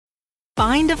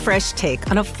Find a fresh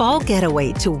take on a fall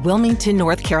getaway to Wilmington,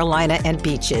 North Carolina and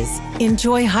beaches.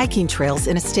 Enjoy hiking trails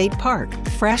in a state park,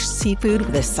 fresh seafood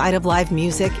with a side of live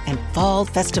music, and fall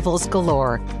festivals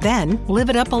galore. Then live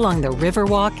it up along the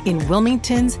Riverwalk in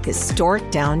Wilmington's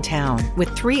historic downtown.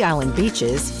 With 3 island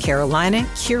beaches, Carolina,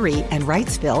 Curie, and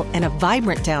Wrightsville, and a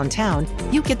vibrant downtown,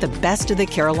 you get the best of the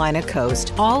Carolina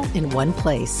coast all in one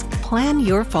place. Plan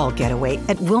your fall getaway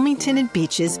at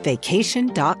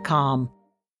WilmingtonandBeachesVacation.com.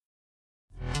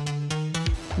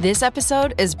 This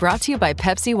episode is brought to you by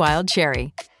Pepsi Wild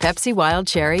Cherry. Pepsi Wild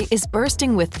Cherry is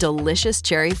bursting with delicious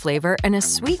cherry flavor and a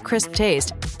sweet, crisp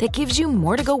taste that gives you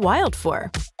more to go wild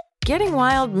for. Getting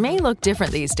wild may look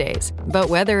different these days, but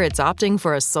whether it's opting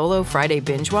for a solo Friday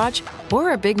binge watch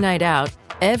or a big night out,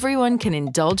 everyone can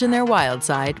indulge in their wild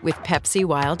side with Pepsi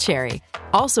Wild Cherry.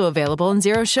 Also available in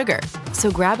Zero Sugar.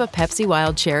 So grab a Pepsi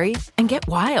Wild Cherry and get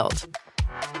wild.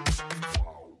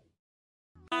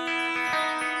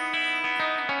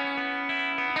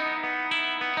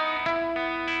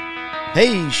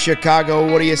 Hey,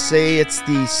 Chicago, what do you say? It's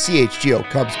the CHGO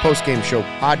Cubs postgame show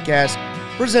podcast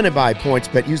presented by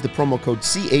PointsBet. Use the promo code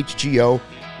CHGO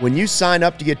when you sign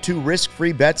up to get 2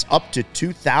 risk-free bets up to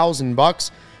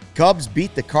 $2,000. Cubs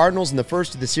beat the Cardinals in the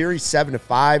first of the series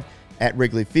 7-5 at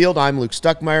Wrigley Field. I'm Luke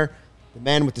Stuckmeyer, the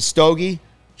man with the stogie,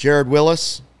 Jared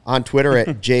Willis on Twitter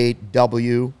at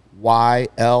JWYLLYS,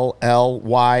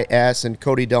 and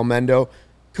Cody Del Mendo,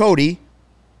 Cody_CHGO.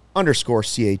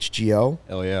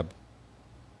 Hell yeah.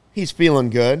 He's feeling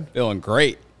good. Feeling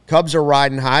great. Cubs are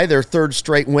riding high, their 3rd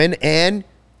straight win, and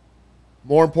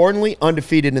more importantly,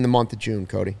 undefeated in the month of June,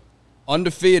 Cody.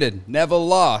 Undefeated, never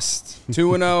lost.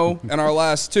 2-0 in our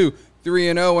last 2,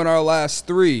 3-0 in our last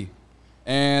 3.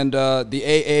 And the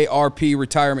AARP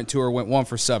retirement tour went 1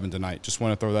 for 7 tonight. Just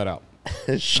want to throw that out.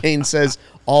 Shane says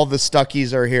all the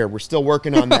Stuckies are here. We're still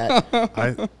working on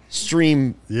that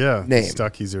stream name.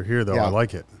 Stuckies are here, though. Yeah. I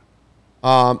like it.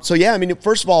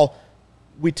 First of all,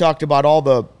 we talked about all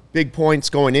the big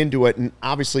points going into it, and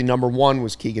obviously number 1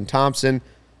 was Keegan Thompson.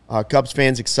 Cubs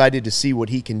fans excited to see what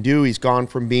he can do. He's gone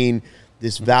from being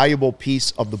this valuable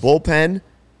piece of the bullpen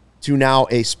to now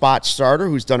a spot starter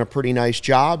who's done a pretty nice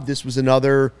job. This was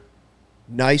another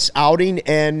nice outing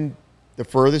and the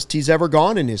furthest he's ever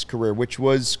gone in his career, which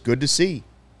was good to see.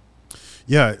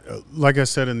 Yeah, like I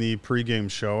said in the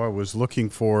pregame show, I was looking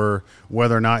for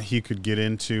whether or not he could get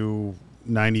into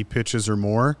 90 pitches or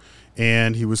more,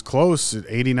 and he was close at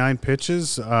 89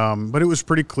 pitches, but it was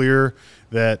pretty clear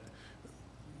that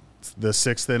the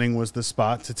 6th inning was the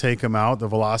spot to take him out. The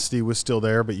velocity was still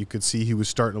there, but you could see he was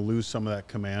starting to lose some of that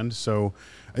command, so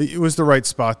it was the right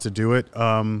spot to do it.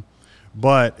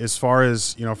 But as far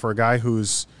as, for a guy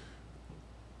who's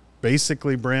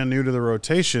basically brand new to the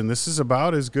rotation, this is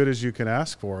about as good as you can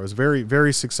ask for. It was a very,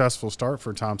 very successful start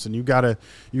for Thompson. You gotta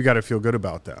feel good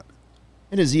about that.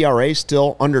 And his ERA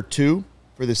still under 2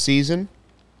 for the season.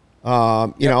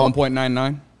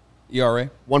 1.99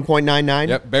 ERA. 1.99?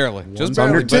 Yep, barely. Just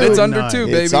barely. under 2. But it's under 2,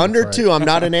 baby. It's under 2. I'm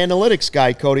not an analytics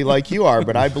guy, Cody, like you are,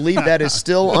 but I believe that is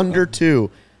still under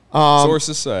 2.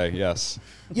 Sources say, yes.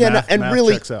 Yeah, math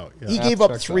really, checks out. Yeah. He gave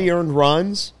up 3 earned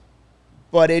runs,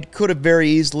 but it could have very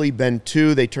easily been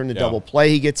 2. They turn the double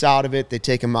play. He gets out of it. They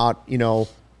take him out, 1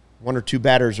 or 2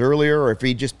 batters earlier, or if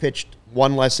he just pitched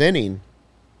 1 less inning,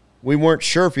 we weren't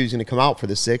sure if he was going to come out for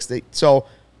the 6th. So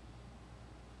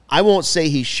I won't say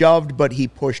he shoved, but he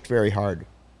pushed very hard.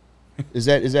 Is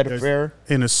that a fair?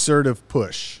 An assertive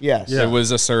push. Yes. Yeah. It was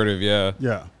assertive, yeah.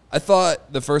 Yeah. I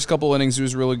thought the first couple innings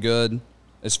was really good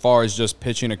as far as just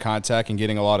pitching to contact and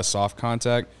getting a lot of soft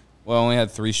contact. Well, I only had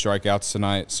 3 strikeouts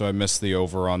tonight, so I missed the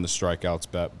over on the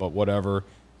strikeouts bet. But whatever.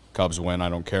 Cubs win. I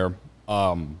don't care.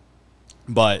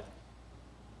 But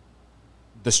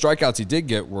the strikeouts he did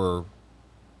get were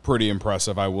pretty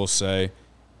impressive, I will say.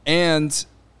 And,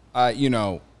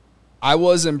 I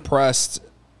was impressed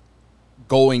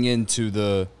going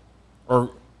into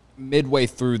midway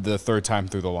through the 3rd time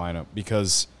through the lineup,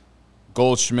 because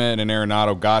Goldschmidt and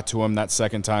Arenado got to him that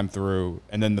 2nd time through.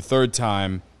 And then the 3rd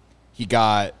time, he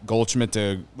got Goldschmidt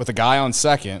with a guy on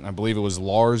 2nd, I believe it was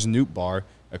Lars Nootbaar,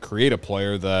 a creative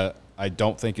player that I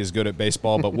don't think is good at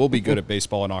baseball, but will be good at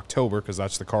baseball in October because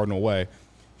that's the Cardinal way.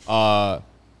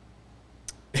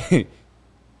 They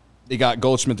got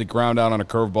Goldschmidt to ground out on a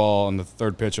curveball on the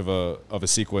 3rd pitch of a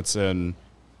sequence, and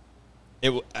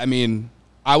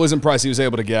I was impressed he was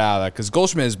able to get out of that, because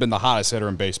Goldschmidt has been the hottest hitter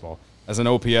in baseball. As an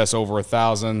OPS over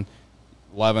 1,000,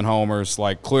 11 homers,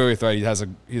 clearly he has a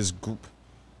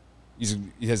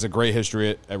great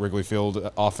history at Wrigley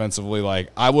Field offensively.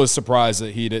 I was surprised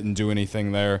that he didn't do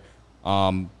anything there.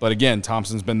 But again,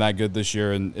 Thompson's been that good this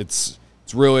year, and it's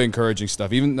It's really encouraging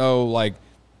stuff. Even though, like,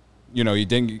 you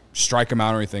didn't strike him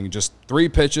out or anything. Just 3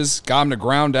 pitches, got him to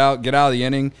ground out, get out of the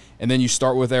inning, and then you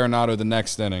start with Arenado the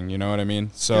next inning. You know what I mean?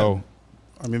 So,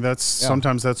 I mean,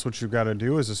 sometimes that's what you've got to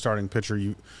do as a starting pitcher.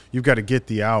 You've got to get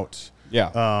the out.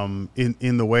 Yeah.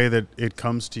 In the way that it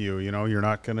comes to you. You're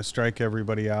not going to strike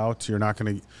everybody out.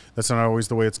 That's not always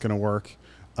the way it's going to work.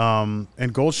 And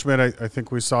Goldschmidt, I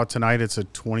think we saw tonight, it's a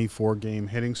 24-game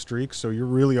hitting streak. So you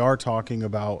really are talking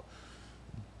about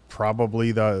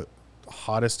probably the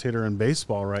hottest hitter in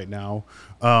baseball right now.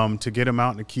 To get him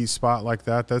out in a key spot like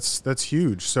that's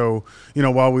huge. So,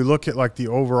 while we look at like the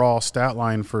overall stat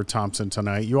line for Thompson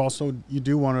tonight, you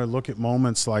do want to look at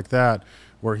moments like that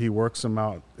where he works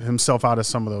himself out of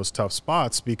some of those tough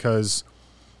spots, because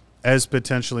as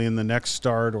potentially in the next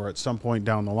start or at some point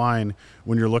down the line,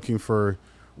 when you're looking for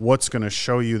what's going to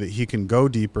show you that he can go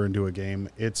deeper into a game,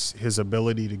 it's his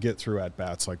ability to get through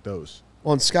at-bats like those.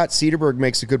 Well, and Scott Cederberg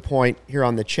makes a good point here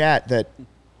on the chat that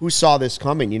who saw this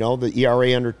coming, the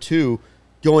ERA under 2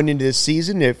 going into this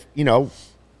season. If,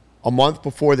 a month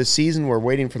before the season, we're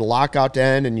waiting for the lockout to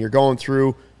end and you're going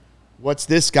through, what's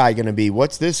this guy going to be?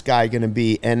 What's this guy going to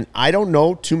be? And I don't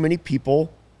know too many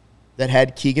people that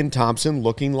had Keegan Thompson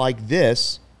looking like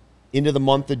this into the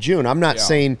month of June. I'm not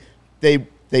saying they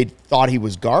thought he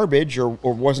was garbage or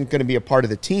wasn't going to be a part of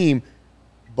the team,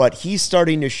 but he's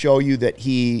starting to show you that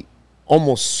he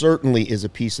almost certainly is a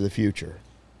piece of the future,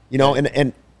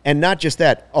 and not just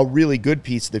that, a really good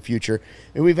piece of the future.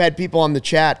 And we've had people on the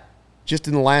chat just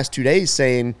in the last 2 days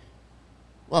saying,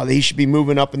 well, he should be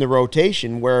moving up in the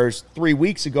rotation, whereas 3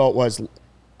 weeks ago it was,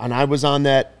 and I was on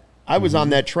that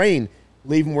train,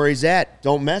 leave him where he's at,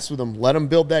 don't mess with him, let him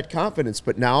build that confidence.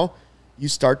 But now you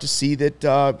start to see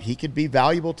that he could be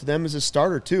valuable to them as a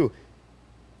starter too.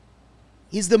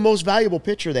 He's the most valuable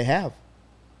pitcher they have.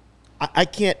 I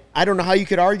don't know how you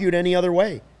could argue it any other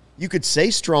way. You could say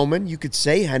Stroman, you could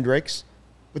say Hendricks,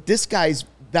 but this guy's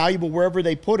valuable wherever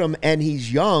they put him, and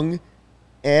he's young,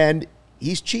 and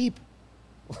he's cheap.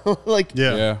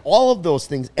 All of those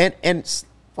things. And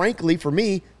frankly, for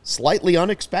me, slightly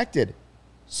unexpected.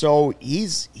 So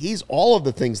he's all of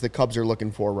the things the Cubs are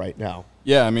looking for right now.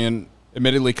 Yeah, I mean,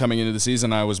 admittedly, coming into the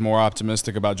season, I was more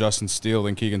optimistic about Justin Steele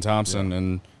than Keegan Thompson,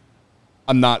 and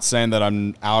I'm not saying that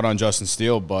I'm out on Justin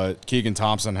Steele, but Keegan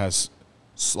Thompson has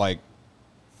gone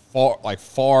far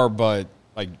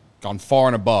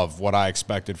and above what I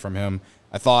expected from him.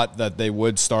 I thought that they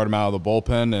would start him out of the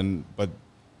bullpen, but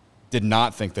did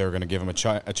not think they were going to give him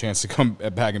a chance to come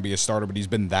back and be a starter. But he's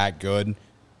been that good,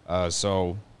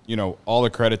 so all the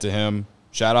credit to him.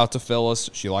 Shout out to Phyllis;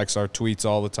 she likes our tweets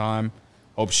all the time.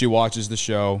 Hope she watches the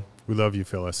show. We love you,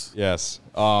 Phyllis. Yes,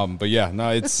 but yeah, no,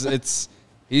 it's.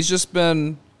 He's just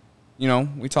been,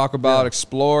 we talk about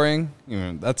exploring. We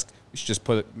should just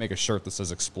make a shirt that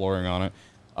says exploring on it.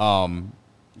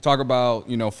 We talk about,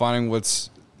 finding what's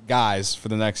guys for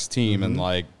the next team. And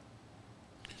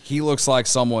he looks like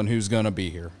someone who's going to be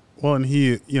here. Well, and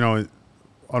he, on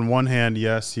one hand,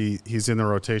 yes, he's in the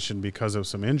rotation because of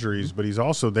some injuries, but he's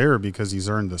also there because he's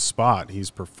earned the spot. He's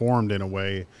performed in a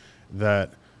way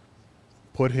that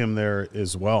put him there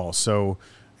as well. So,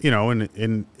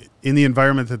 in the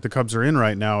environment that the Cubs are in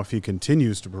right now, if he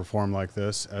continues to perform like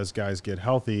this as guys get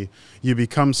healthy, you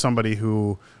become somebody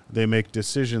who they make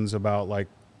decisions about, like,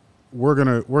 we're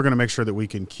gonna make sure that we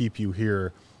can keep you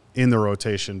here in the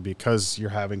rotation because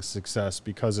you're having success,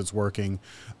 because it's working.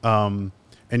 And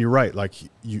you're right, like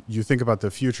you think about the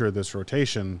future of this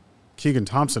rotation. Keegan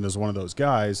Thompson is one of those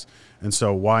guys, and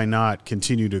so why not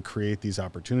continue to create these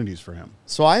opportunities for him?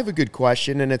 So I have a good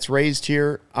question, and it's raised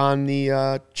here on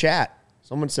the chat.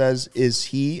 Someone says, is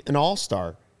he an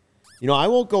all-star? I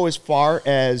won't go as far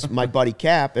as my buddy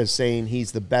Cap as saying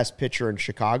he's the best pitcher in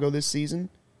Chicago this season,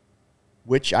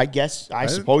 which I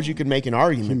suppose you could make an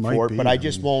argument for it, but I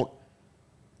just won't.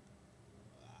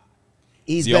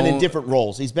 He's been in different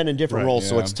roles.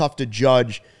 So it's tough to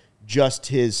judge just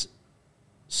his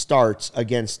starts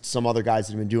against some other guys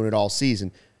that have been doing it all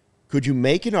season. Could you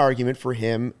make an argument for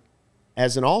him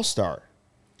as an all-star?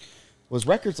 Well, his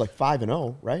record's like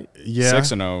 5-0, right? Yeah.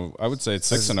 6-0. I would say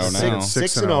it's 6-0 now.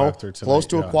 6-0, close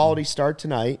to a quality start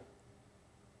tonight.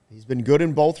 He's been good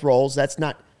in both roles. That's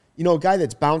not, a guy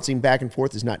that's bouncing back and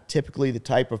forth is not typically the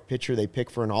type of pitcher they pick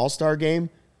for an all-star game.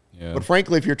 Yeah. But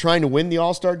frankly, if you're trying to win the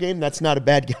all-star game, that's not a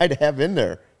bad guy to have in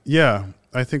there. Yeah.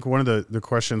 I think one of the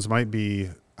questions might be,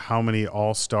 how many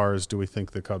all-stars do we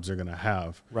think the Cubs are going to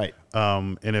have? Right.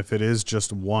 And if it is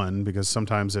just one, because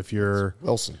sometimes if you're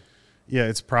Wilson. Yeah,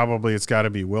 it's got to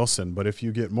be Wilson. But if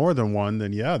you get more than one,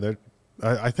 then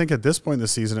I think at this point in the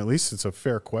season, at least, it's a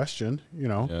fair question.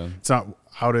 Yeah. It's not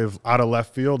out of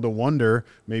left field to wonder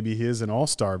maybe he is an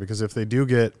all-star, because if they do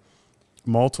get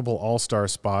multiple all-star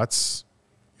spots,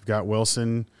 you've got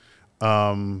Wilson.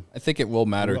 I think it will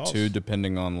matter Who else? too,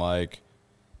 depending on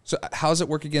So how does it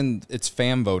work again? It's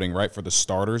fan voting, right, for the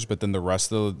starters, but then the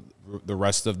rest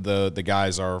of the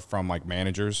guys are from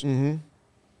managers. Mm-hmm.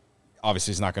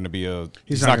 Obviously, he's not going to be a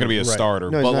right.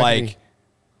 starter, No, he's not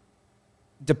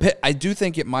but I do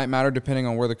think it might matter depending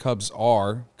on where the Cubs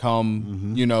are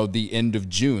come the end of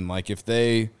June. If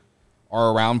they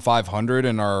are around 500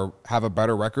 and have a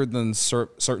better record than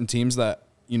certain teams that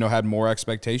had more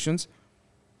expectations,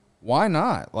 why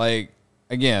not?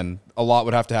 Again, a lot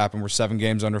would have to happen. We're 7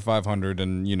 games under 500,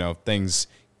 and things.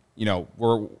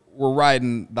 We're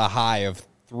riding the high of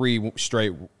three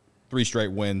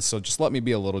straight wins. So just let me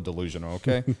be a little delusional,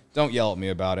 okay? Don't yell at me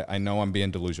about it. I know I'm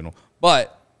being delusional,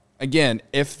 but again,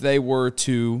 if they were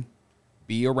to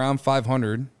be around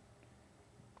 500,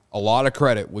 a lot of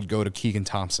credit would go to Keegan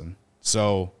Thompson.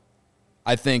 So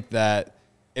I think that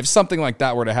if something like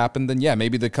that were to happen, then yeah,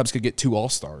 maybe the Cubs could get 2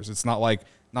 All-Stars. It's not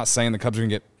saying the Cubs are going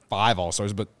to get 5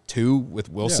 All-Stars, but 2, with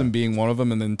Wilson being one of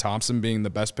them, and then Thompson being the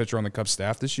best pitcher on the Cubs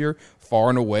staff this year, far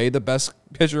and away the best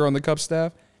pitcher on the Cubs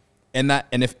staff. And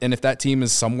if that team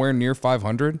is somewhere near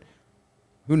 500,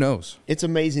 who knows? It's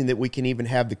amazing that we can even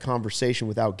have the conversation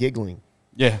without giggling.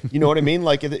 Yeah. You know what I mean?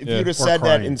 If you'd have said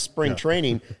crying. that in spring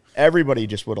training, everybody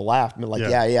just would have laughed and been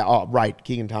oh, right,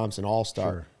 Keegan Thompson,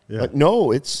 all-star. Sure. Yeah. But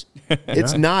no, it's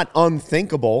not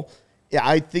unthinkable. Yeah,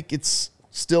 I think it's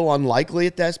still unlikely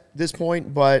at this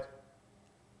point, but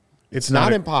it's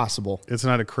not impossible. It's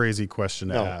not a crazy question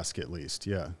to No. ask, at least.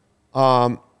 Yeah.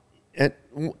 And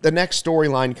the next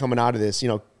storyline coming out of this,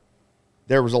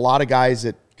 there was a lot of guys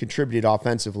that contributed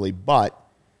offensively, but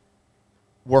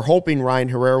we're hoping Ryan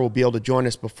Herrera will be able to join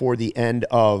us before the end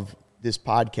of this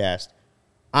podcast.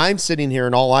 I'm sitting here,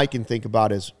 and all I can think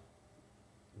about is,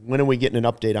 when are we getting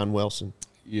an update on Wilson?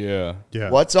 Yeah. Yeah.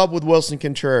 What's up with Wilson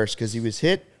Contreras? Because he was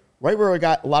hit right where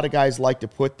a lot of guys like to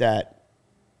put that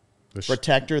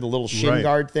protector, the little shin Right.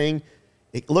 guard thing.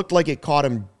 It looked like it caught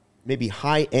him maybe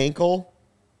high ankle,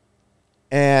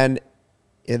 and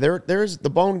there's the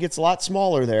bone gets a lot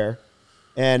smaller there.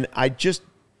 And I just,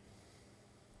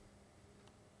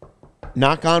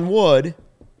 knock on wood,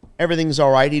 everything's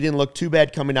all right. He didn't look too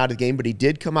bad coming out of the game, but he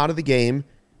did come out of the game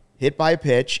hit by a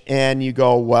pitch, and you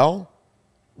go, well,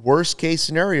 worst case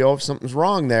scenario, if something's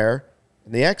wrong there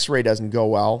and the x-ray doesn't go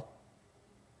well,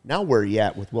 now where are you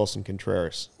at with Wilson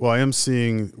Contreras? Well, I am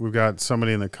seeing we've got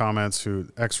somebody in the comments who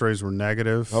x-rays were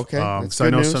negative. Okay, that's so I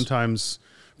good know news. Sometimes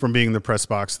from being in the press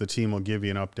box, the team will give you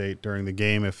an update during the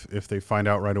game if they find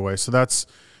out right away. So that's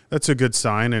a good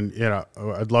sign. And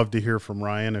I'd love to hear from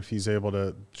Ryan if he's able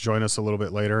to join us a little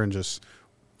bit later and just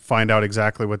find out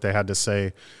exactly what they had to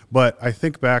say. But I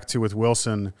think back to with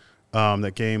Wilson,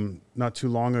 that game not too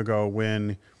long ago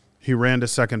when he ran to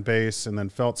second base and then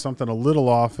felt something a little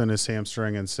off in his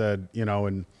hamstring and said,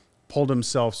 and pulled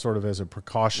himself sort of as a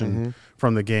precaution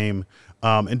from the game.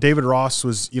 And David Ross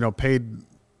was,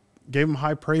 gave him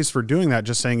high praise for doing that,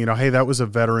 just saying, hey, that was a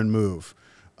veteran move.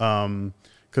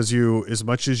 Because as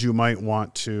much as you might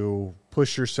want to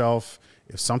push yourself,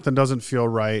 if something doesn't feel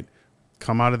right,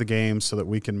 come out of the game so that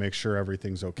we can make sure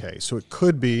everything's okay. So it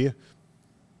could be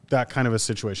that kind of a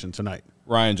situation tonight.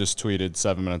 Ryan just tweeted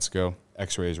 7 minutes ago,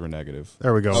 x-rays were negative.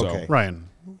 There we go. Okay. Ryan,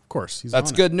 of course.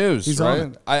 That's on good it. news, He's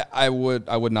on right? it. I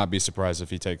would not be surprised if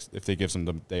he gives him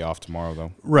the day off tomorrow,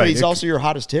 though. Right. But he's also your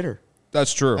hottest hitter.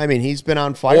 That's true. I mean, he's been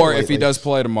on fire or if lately. he does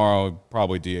play tomorrow,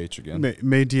 probably DH again.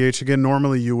 May DH again.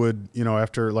 Normally you would,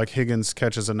 after like Higgins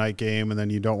catches a night game and then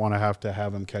you don't want to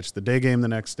have him catch the day game the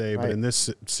next day. But Right. in this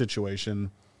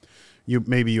situation,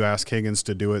 you ask Higgins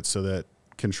to do it so that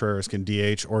Contreras can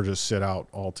DH or just sit out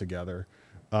altogether.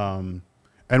 And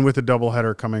with the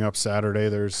doubleheader coming up Saturday,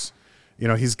 there's,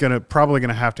 he's probably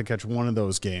gonna have to catch one of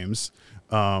those games.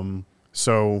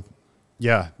 So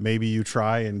yeah, maybe you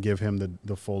try and give him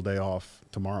the full day off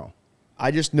tomorrow. I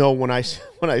just know when I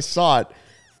saw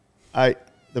it,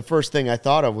 the first thing I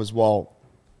thought of was, well,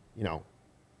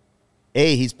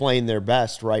 A, he's playing their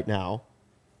best right now,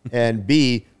 and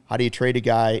B, how do you trade a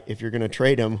guy if you're going to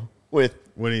trade him with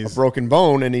a broken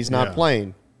bone and he's not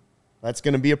playing? That's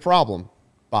going to be a problem,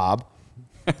 Bob.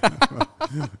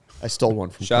 I stole one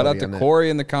from Shout Cody out to on that.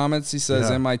 Corey in the comments. He says,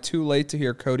 Yeah. am I too late to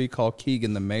hear Cody call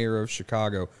Keegan the mayor of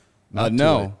Chicago? Not too late.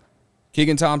 No.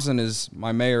 Keegan Thompson is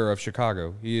my mayor of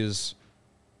Chicago. He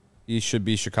should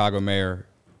be Chicago mayor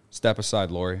Step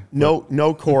aside, Lori.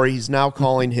 No, Corey. He's now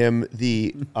calling him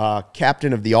the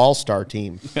captain of the All-Star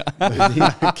team.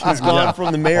 He's gone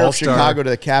from the mayor All-Star. of Chicago to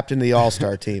the captain of the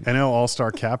All-Star team. NL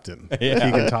All-Star captain,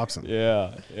 Keegan Thompson.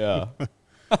 Yeah.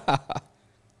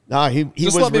 No, he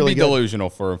Just was let me really be good. delusional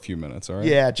for a few minutes, all right?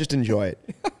 Yeah, just enjoy it.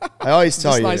 I always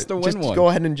tell you, nice to win just one. go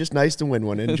ahead and just nice to win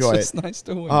one. Enjoy It's it. just nice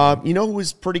to win. You know who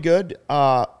was pretty good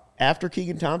after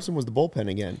Keegan Thompson was the bullpen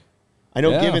again. I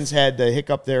know Yeah. Givens had the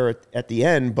hiccup there at the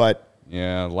end, but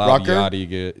Yeah, loud Rucker, yachty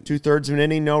get 2/3 of an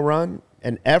inning, no run,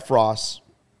 and Efros.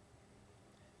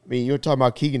 I mean, you were talking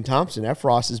about Keegan Thompson.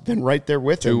 Efros has been right there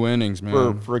with him. 2 innings,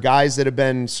 man. For guys that have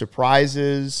been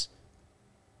surprises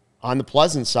on the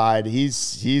pleasant side.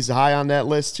 He's high on that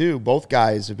list too. Both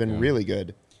guys have been really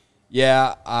good.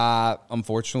 Yeah,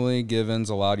 unfortunately, Givens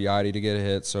allowed Yachty to get a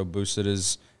hit, so boosted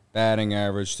his batting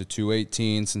average to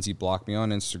 218 since he blocked me on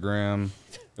Instagram.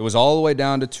 It was all the way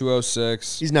down to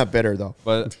 206. He's not bitter though.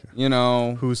 But, you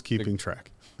know. Who's keeping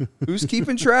track? Who's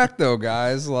keeping track, though,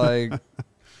 guys?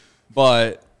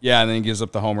 But, yeah, and then he gives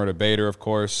up the homer to Bader, of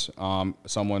course.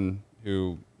 Someone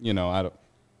who, you know,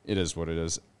 it is what it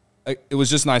is. It was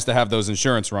just nice to have those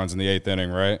insurance runs in the 8th inning,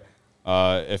 right?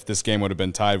 If this game would have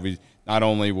been tied, not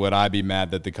only would I be mad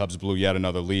that the Cubs blew yet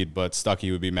another lead, but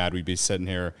Stuckey would be mad we'd be sitting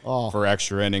here for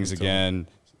extra innings again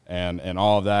and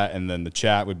all of that. And then the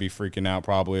chat would be freaking out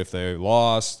probably if they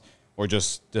lost or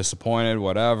just disappointed,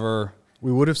 whatever.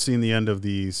 We would have seen the end of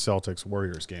the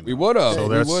Celtics-Warriors game. We would have. So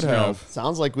We that's, would you know, have.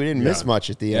 Sounds like we didn't miss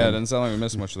much at the Yeah, it end. didn't sound like we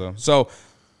missed much, though. So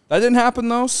that didn't happen,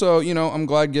 though. So, you know, I'm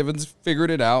glad Givens figured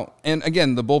it out. And,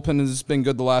 again, the bullpen has been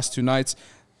good the last 2 nights.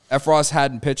 Efros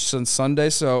hadn't pitched since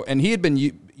Sunday, and he had been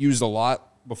used a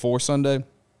lot before Sunday,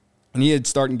 and he had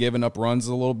started giving up runs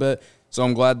a little bit. So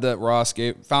I'm glad that Ross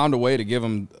found a way to give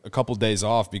him a couple days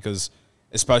off because,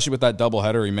 especially with that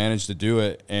doubleheader, he managed to do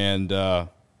it and,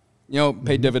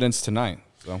 paid dividends tonight.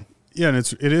 So. Yeah, and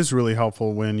it is really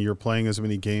helpful when you're playing as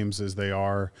many games as they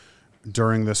are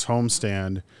during this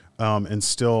homestand, and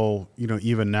still, you know,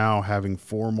 even now having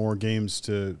 4 more games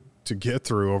to get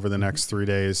through over the next 3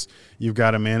 days, you've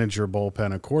got to manage your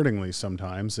bullpen accordingly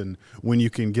sometimes. And when you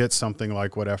can get something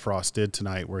like what Efros did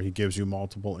tonight, where he gives you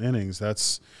multiple innings,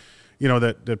 that's, you know,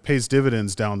 that pays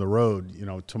dividends down the road. You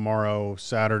know, tomorrow,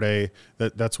 Saturday,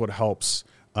 that's what helps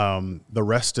the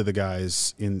rest of the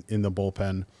guys in the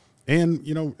bullpen. And,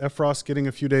 you know, Efros getting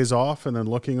a few days off and then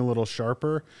looking a little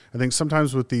sharper. I think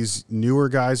sometimes with these newer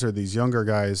guys or these younger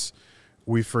guys,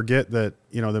 we forget that,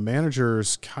 you know, the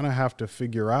managers kind of have to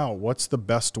figure out what's the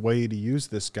best way to use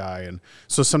this guy. And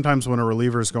so sometimes when a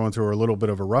reliever is going through a little bit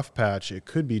of a rough patch, it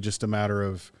could be just a matter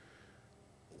of,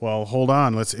 well, hold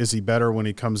on, is he better when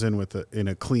he comes in in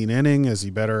a clean inning? Is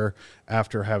he better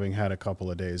after having had a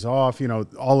couple of days off? You know,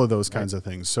 all of those kinds of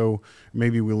things. So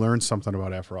maybe we learned something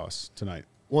about Efros tonight.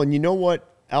 Well, and you know what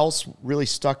else really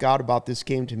stuck out about this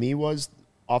game to me was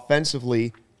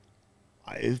offensively,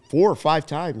 4 or 5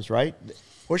 times, right?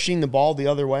 Pushing the ball the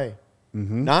other way.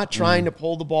 Not trying to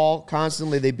pull the ball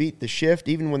constantly. They beat the shift.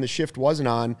 Even when the shift wasn't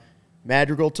on,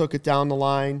 Madrigal took it down the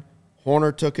line.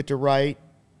 Horner took it to right.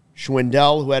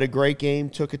 Schwindel, who had a great game,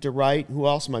 took it to right. Who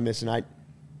else am I missing?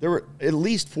 There were at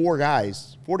least 4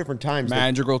 guys, 4 different times.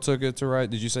 Madrigal took it to right.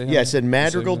 Did you say him? Yeah, I said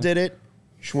Madrigal did it.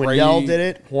 Schwindel did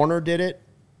it. Horner did it.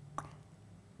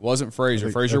 Wasn't Frazier.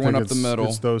 I Frazier think went up the middle.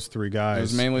 It's those 3 guys. It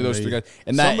was mainly those 3 guys.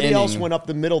 And that Somebody inning, else went up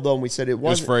the middle, though, and we said it was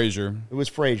wasn't. Frazier. It was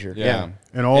Frazier. Yeah.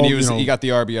 And he got the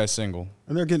RBI single.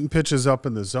 And they're getting pitches up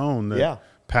in the zone that Yeah.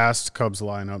 past Cubs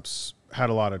lineups had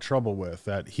a lot of trouble with,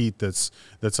 that heat that's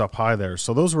up high there.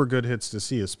 So those were good hits to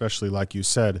see, especially like you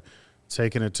said,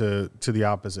 taking it to the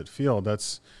opposite field.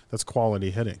 That's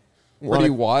quality hitting. Pretty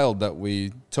wild that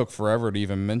we took forever to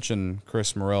even mention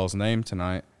Chris Morel's name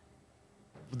tonight.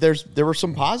 There were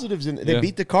some positives in. They Yeah.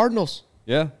 beat the Cardinals.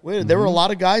 Yeah. There were a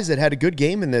lot of guys that had a good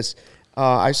game in this.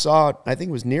 I saw, I think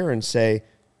it was Niren say,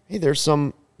 "Hey, there's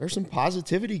some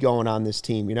positivity going on this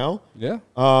team." You know. Yeah.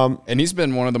 And he's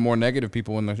been one of the more negative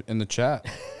people in the chat.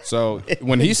 So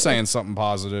when he's saying something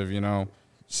positive, you know,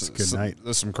 good night.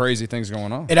 There's some crazy things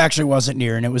going on. It actually wasn't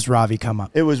near, and it was Ravi come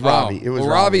up. It was Robbie. It was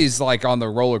Robbie. Robbie's like on the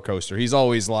roller coaster. He's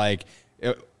always like,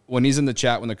 when he's in the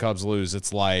chat when the Cubs lose,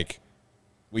 it's like,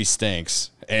 we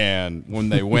stinks. And when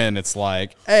they win, it's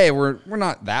like, hey, we're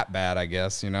not that bad, I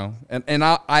guess, you know. And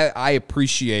I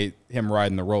appreciate him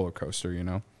riding the roller coaster, you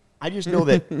know. I just know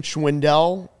that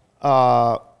Schwindel,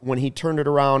 when he turned it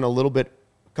around a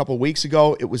couple weeks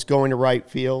ago, it was going to right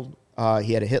field.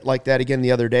 He had a hit like that again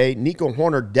the other day. Nico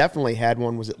Horner definitely had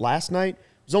one. Was it last night?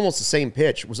 It was almost the same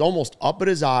pitch. It was almost up at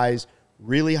his eyes,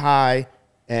 really high,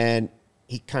 and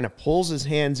he kind of pulls his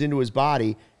hands into his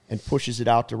body and pushes it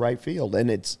out to right field. And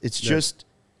it's just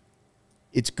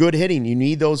it's good hitting. You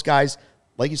need those guys.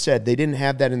 Like you said, they didn't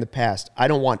have that in the past. I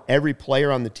don't want every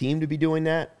player on the team to be doing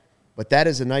that, but that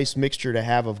is a nice mixture to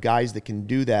have of guys that can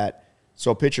do that.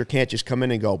 So a pitcher can't just come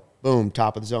in and go, boom,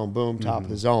 top of the zone, boom, top of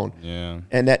the zone. Yeah.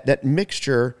 And that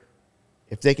mixture,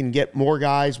 if they can get more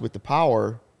guys with the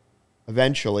power,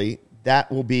 eventually,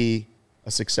 that will be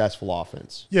a successful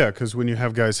offense. Yeah, because when you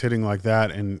have guys hitting like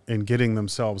that and getting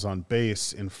themselves on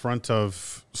base in front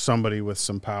of somebody with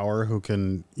some power who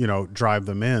can, drive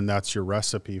them in, that's your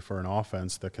recipe for an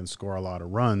offense that can score a lot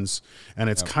of runs. And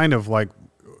it's kind of like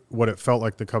what it felt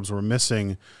like the Cubs were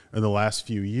missing in the last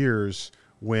few years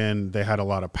when they had a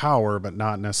lot of power, but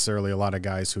not necessarily a lot of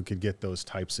guys who could get those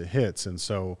types of hits. And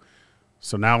so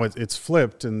now it's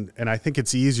flipped, and I think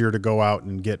it's easier to go out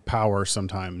and get power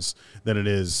sometimes than it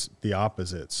is the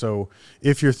opposite. So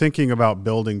if you're thinking about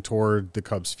building toward the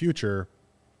Cubs' future,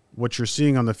 what you're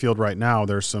seeing on the field right now,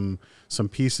 there's some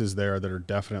pieces there that are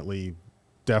definitely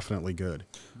good.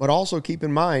 But also keep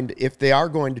in mind, if they are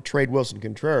going to trade Wilson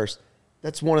Contreras,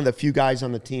 that's one of the few guys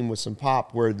on the team with some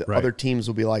pop where the other teams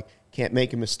will be like, can't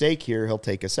make a mistake here, he'll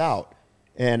take us out.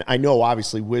 And I know,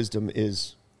 obviously, Wisdom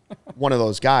is one of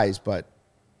those guys, but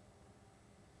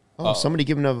somebody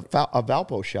giving a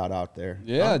Valpo shout out there.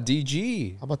 Yeah,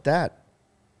 DG. How about that?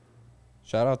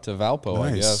 Shout out to Valpo,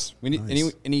 Nice. I guess. We need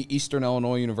Nice. any Eastern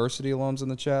Illinois University alums in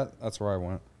the chat? That's where I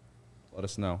went. Let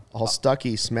us know. All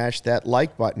Stucky, smash that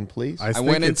like button, please. I think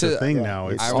went it's into- a thing now.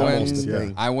 It's I almost went- a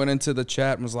thing. I went into the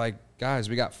chat and was like, guys,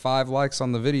 we got 5 likes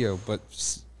on the video, but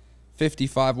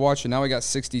 55 watching. Now we got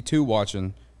 62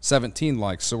 watching, 17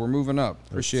 likes. So we're moving up.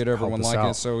 Appreciate Help everyone us liking out.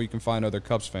 it so you can find other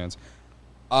Cubs fans.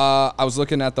 I was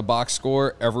looking at the box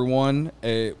score. Everyone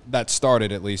that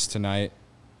started at least tonight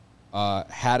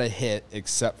had a hit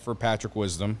except for Patrick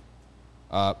Wisdom.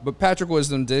 But Patrick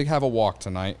Wisdom did have a walk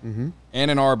tonight and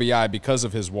an RBI because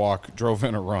of his walk, drove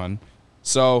in a run.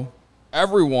 So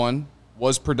everyone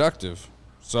was productive.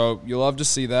 So you love to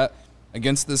see that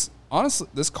against this. Honestly,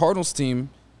 this Cardinals team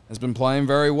has been playing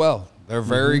very well. They're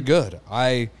very good.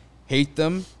 I hate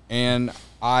them, and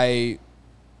I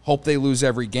hope they lose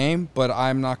every game, but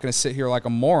I'm not going to sit here like a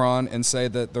moron and say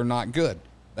that they're not good.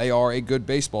 They are a good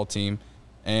baseball team,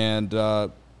 and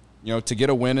to get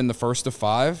a win in the first of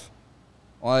 5,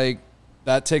 like,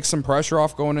 that takes some pressure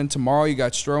off going in tomorrow. You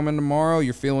got Stroman tomorrow.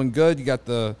 You're feeling good. You got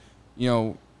the,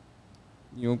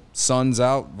 sun's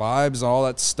out vibes, all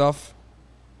that stuff.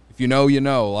 If you know, you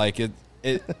know. Like,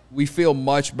 we feel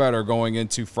much better going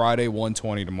into Friday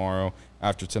 1:20 tomorrow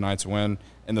after tonight's win.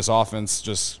 And this offense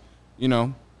just,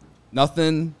 there's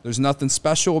nothing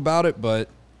special about it, but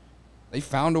they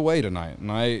found a way tonight.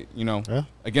 And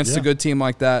against a good team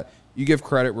like that, you give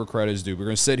credit where credit is due. We're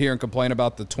going to sit here and complain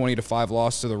about the 20-5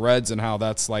 loss to the Reds and how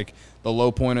that's like the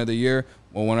low point of the year.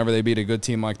 Well, whenever they beat a good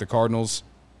team like the Cardinals,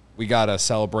 we got to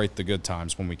celebrate the good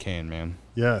times when we can, man.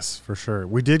 Yes, for sure.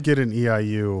 We did get an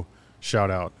EIU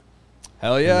shout out.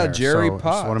 Hell yeah, there, Jerry so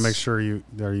Potts. Just want to make sure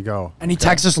there you go. Any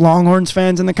Texas Longhorns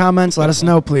fans in the comments, let us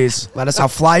know, please. I'll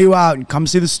fly you out and come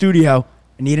see the studio.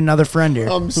 I need another friend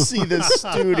here. See the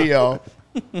studio.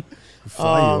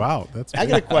 Fly you out. That's I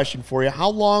got a question for you. How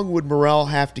long would Morel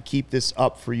have to keep this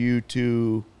up for you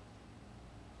to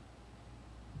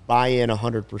buy in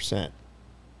 100%?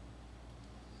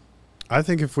 I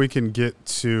think if we can get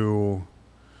to,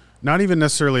 not even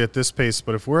necessarily at this pace,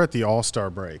 but if we're at the All-Star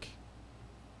break,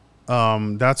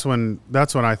 that's when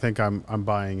I think I'm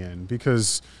buying in,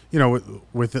 because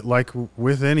with it, like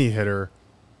with any hitter,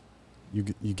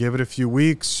 you give it a few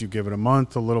weeks, you give it a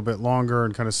month, a little bit longer,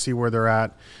 and kind of see where they're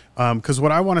at. Because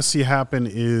what I want to see happen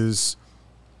is,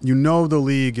 the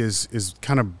league is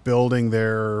kind of building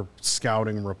their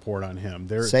scouting report on him.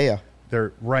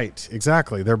 They're right,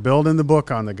 exactly. They're building the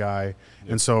book on the guy,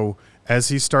 and so as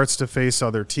he starts to face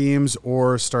other teams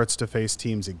or starts to face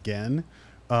teams again,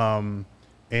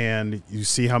 and you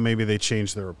see how maybe they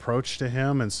change their approach to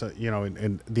him, and so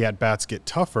and the at bats get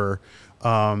tougher.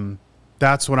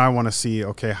 That's when I want to see.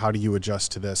 Okay, how do you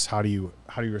adjust to this? How do you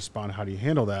respond? How do you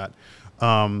handle that?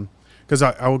 Because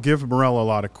I will give Morel a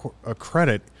lot of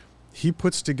credit. He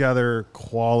puts together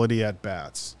quality at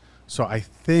bats, so I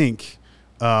think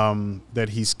that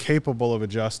he's capable of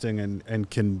adjusting and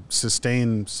can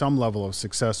sustain some level of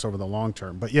success over the long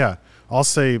term. But yeah, I'll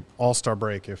say All-Star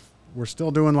break. If we're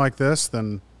still doing like this,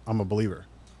 then I'm a believer.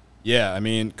 Yeah, I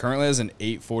mean, currently has an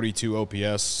 842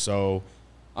 OPS, so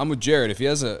I'm with Jared. If he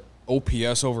has a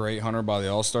OPS over 800 by the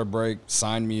All-Star break,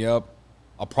 sign me up.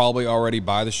 I'll probably already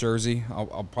buy the jersey.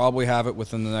 I'll probably have it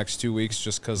within the next 2 weeks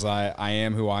just because I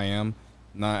am who I am.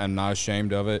 I'm not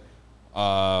ashamed of it.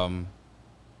 But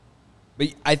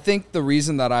But I think the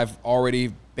reason that I've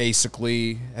already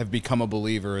basically have become a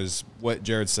believer is what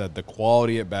Jared said, the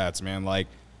quality at bats, man. Like,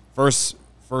 first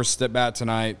at bat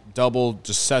tonight, double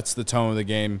just sets the tone of the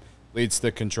game, leads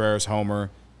to Contreras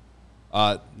homer.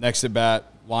 Next at bat,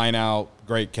 line out,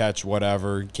 great catch,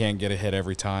 whatever. Can't get a hit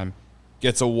every time.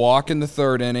 Gets a walk in the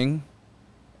third inning,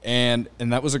 and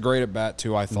that was a great at bat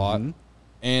too, I thought. Mm-hmm.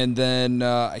 And then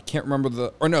I can't remember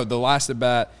the last at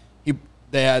bat.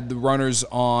 They had the runners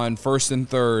on first and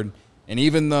third, and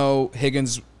even though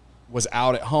Higgins was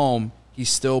out at home, he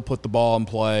still put the ball in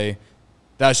play.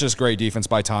 That's just great defense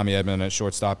by Tommy Edman at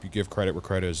shortstop. You give credit where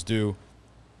credit is due.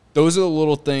 Those are the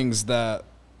little things that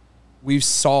we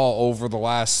saw over the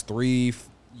last 3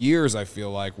 years, I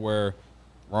feel like, where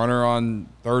runner on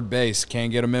third base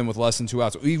can't get him in with less than 2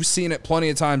 outs. We've seen it plenty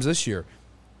of times this year.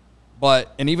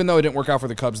 And even though it didn't work out for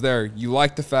the Cubs there, you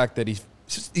like the fact that he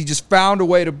just found a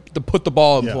way to put the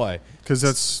ball in play.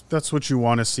 Because that's what you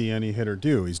want to see any hitter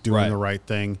do. He's doing the right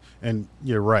thing. And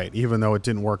you're right. Even though it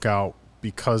didn't work out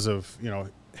because of,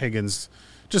 Higgins,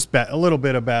 just a little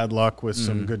bit of bad luck with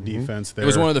some good defense there. It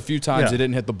was one of the few times he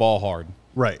didn't hit the ball hard.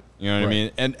 Right. You know what I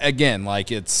mean? And again,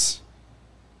 like it's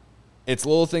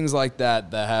little things like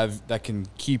that can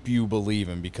keep you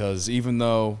believing, because even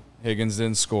though Higgins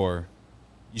didn't score,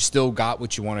 you still got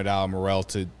what you wanted out of Morel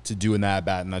to do in that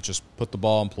bat, and that's just put the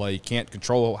ball in play. You can't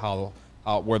control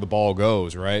where the ball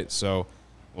goes, right? So,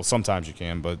 well, sometimes you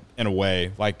can, but in a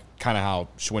way, like kind of how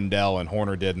Schwindel and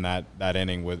Horner did in that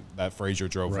inning with that Frazier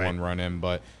drove one run in.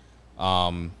 But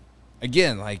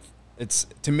again, like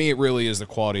to me, it really is the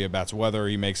quality of bats, whether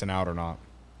he makes an out or not.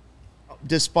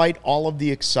 Despite all of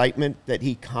the excitement that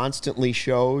he constantly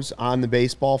shows on the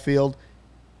baseball field,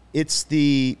 it's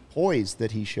the poise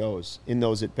that he shows in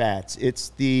those at-bats. It's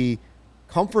the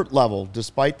comfort level,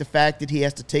 despite the fact that he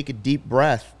has to take a deep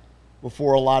breath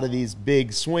before a lot of these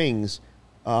big swings.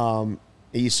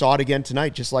 You saw it again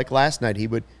tonight, just like last night. He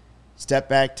would step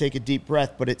back, take a deep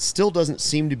breath, but it still doesn't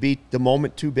seem to be the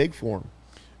moment too big for him.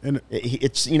 And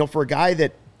it's, for a guy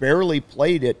that barely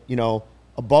played it,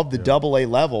 above the Double-A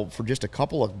level for just a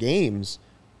couple of games,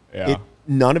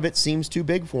 none of it seems too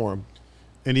big for him.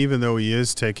 And even though he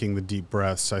is taking the deep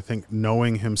breaths, I think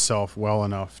knowing himself well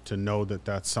enough to know that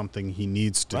that's something he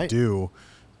needs to do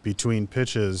between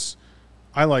pitches,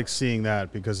 I like seeing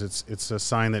that, because it's a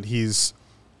sign that he's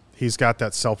got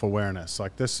that self-awareness.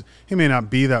 Like this, he may not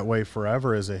be that way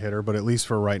forever as a hitter, but at least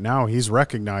for right now, he's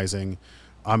recognizing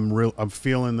I'm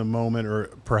feeling the moment, or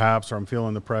I'm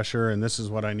feeling the pressure, and this is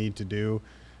what I need to do.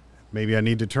 Maybe I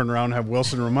need to turn around and have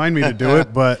Wilson remind me to do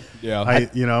it, but I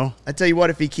tell you what,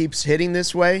 if he keeps hitting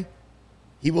this way,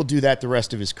 he will do that the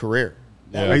rest of his career.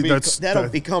 That'll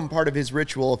become part of his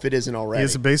ritual if it isn't already.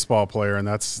 He's a baseball player, and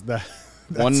that's how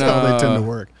they tend to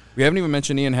work. We haven't even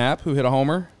mentioned Ian Happ, who hit a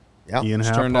homer. Yeah, Ian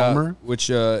Happ homer,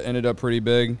 which ended up pretty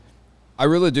big. I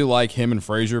really do like him and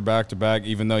Frazier back to back,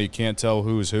 even though you can't tell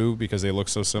who's who because they look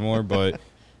so similar. But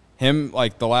him,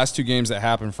 like the last 2 games that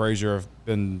happened, Frazier have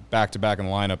been back to back in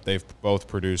the lineup. They've both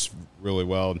produced really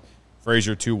well.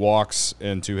 Frazier 2 walks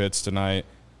and 2 hits tonight.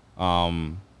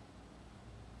 We're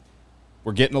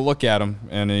getting a look at him,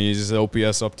 and he's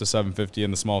OPS up to 750 in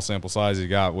the small sample size he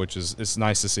got, which is it's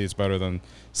nice to see. It's better than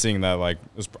seeing that.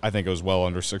 I think it was well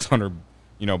under 600,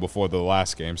 before the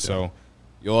last game. So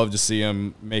you'll love to see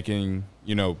him making,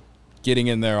 getting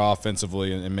in there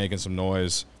offensively and making some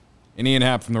noise. And Ian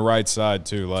Happ from the right side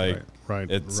too. Right.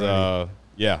 It's from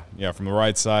the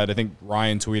right side. I think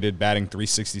Ryan tweeted batting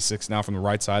 .366 now from the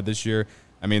right side this year.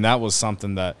 I mean, that was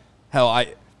something that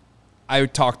I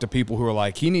talked to people who are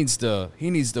like, he needs to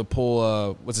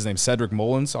pull what's his name, Cedric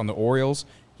Mullins on the Orioles.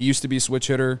 He used to be a switch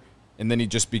hitter, and then he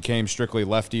just became strictly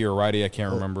lefty or righty. I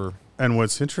can't remember. And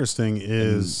what's interesting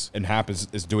is and Happ is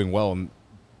doing well and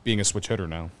being a switch hitter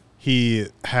now.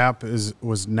 Happ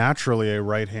was naturally a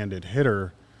right-handed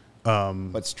hitter,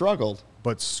 but struggled.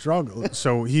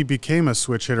 So he became a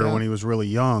switch hitter when he was really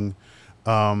young,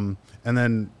 and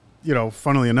then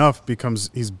funnily enough,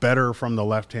 he's better from the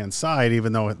left-hand side,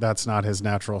 even though that's not his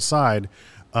natural side.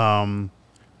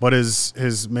 But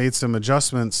has made some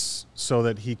adjustments so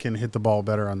that he can hit the ball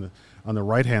better on the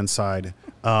right-hand side.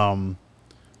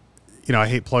 I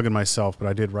hate plugging myself, but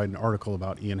I did write an article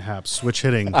about Ian Happ switch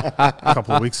hitting a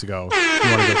couple of weeks ago. If you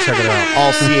want to go check it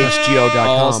out.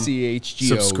 allchgo.com. Allchgo.com.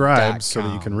 Subscribe so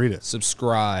that you can read it.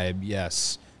 Subscribe,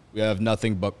 yes. We have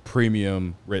nothing but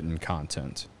premium written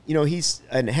content.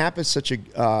 Happ is such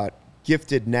a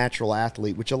gifted natural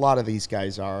athlete, which a lot of these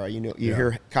guys are. You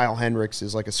hear Kyle Hendricks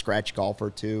is like a scratch golfer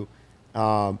too.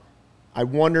 I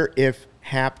wonder if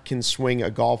Happ can swing a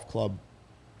golf club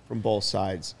from both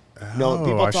sides.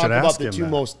 People talk about the 2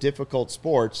 most difficult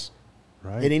sports.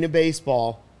 Right. Hitting a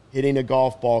baseball, hitting a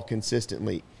golf ball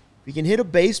consistently. If he can hit a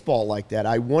baseball like that,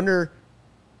 I wonder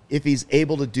if he's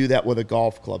able to do that with a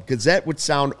golf club. Because that would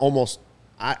sound almost,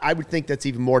 I would think that's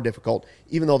even more difficult,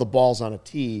 even though the ball's on a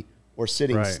tee or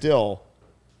sitting still.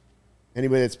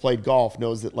 Anybody that's played golf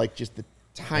knows that like just the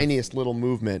tiniest little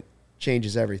movement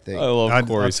changes everything. I love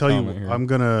Corey's I'll tell you, comment here. I'm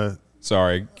going to.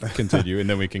 Sorry, continue, and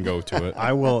then we can go to it.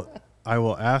 I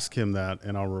will ask him that,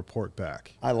 and I'll report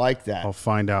back. I like that. I'll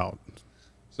find out.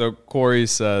 So Corey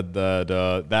said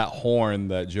that that horn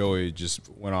that Joey just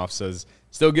went off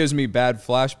still gives me bad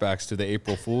flashbacks to the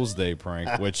April Fool's Day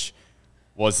prank, which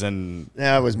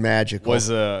that was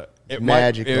magical.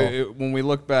 Magical. When we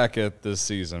look back at this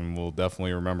season, we'll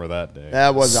definitely remember that day.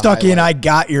 That was Stuckey and I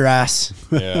got your ass.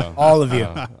 Yeah, all of you.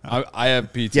 I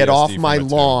have PTSD. Get off from my it, too.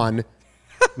 lawn,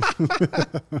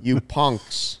 you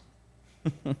punks.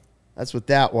 That's what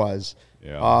that was.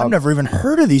 Yeah. I've never even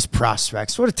heard of these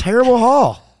prospects. What a terrible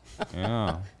haul.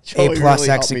 Yeah. Joey A-plus really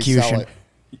helped me sell execution. it.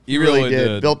 He really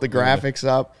did. Built the graphics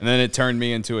up. And then it turned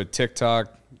me into a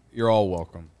TikTok. You're all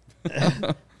welcome.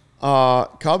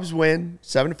 Cubs win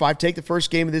 7-5. Take the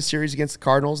first game of this series against the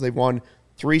Cardinals. They've won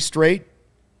 3 straight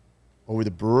over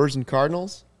the Brewers and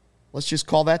Cardinals. Let's just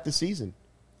call that the season.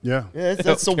 Yeah.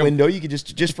 That's the window. You could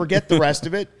just forget the rest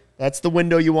of it. That's the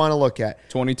window you want to look at.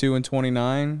 22 and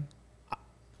 29.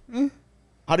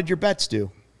 How did your bets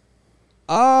do?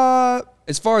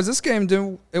 As far as this game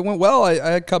did, it went well. I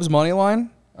had Cubs money line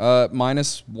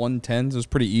minus 110. It was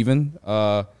pretty even.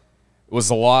 It was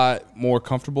a lot more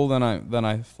comfortable than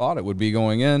I thought it would be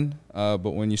going in.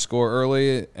 But when you score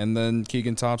early and then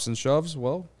Keegan Thompson shoves,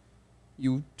 well,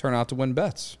 you turn out to win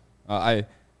bets. I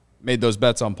made those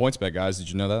bets on PointsBet, guys. Did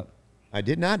you know that? I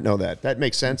did not know that. That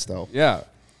makes sense, though. Yeah.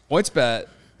 PointsBet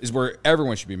is where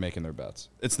everyone should be making their bets.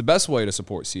 It's the best way to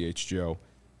support CHGO.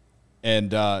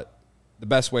 And the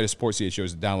best way to support CHGO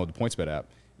is to download the PointsBet app.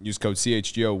 Use code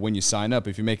CHGO when you sign up.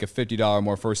 If you make a $50 or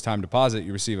more first-time deposit,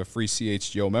 you receive a free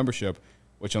CHGO membership,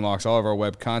 which unlocks all of our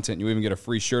web content. You even get a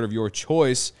free shirt of your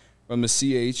choice from the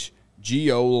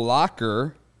CHGO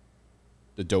Locker,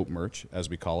 the dope merch, as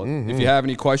we call it. Mm-hmm. If you have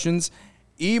any questions,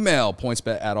 email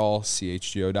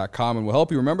pointsbet@allchgo.com, and we'll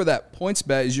help you. Remember that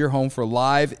PointsBet is your home for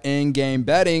live in-game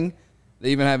betting.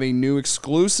 They even have a new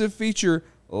exclusive feature,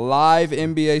 live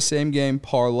NBA same-game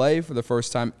parlay for the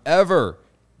first time ever.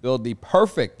 Build the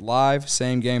perfect live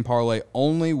same-game parlay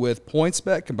only with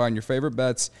PointsBet. Combine your favorite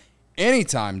bets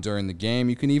anytime during the game.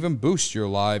 You can even boost your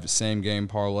live same-game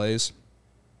parlays.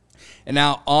 And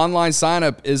now online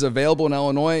sign-up is available in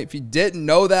Illinois. If you didn't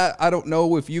know that, I don't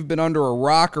know if you've been under a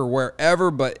rock or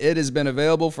wherever, but it has been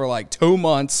available for like 2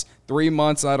 months, 3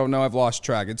 months. I don't know. I've lost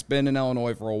track. It's been in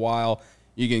Illinois for a while.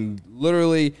 You can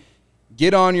literally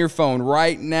get on your phone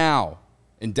right now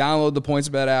and download the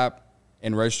PointsBet app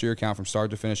and register your account from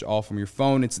start to finish, all from your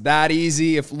phone. It's that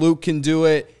easy. If Luke can do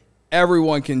it,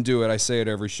 everyone can do it. I say it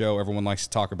every show. Everyone likes to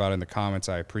talk about it in the comments.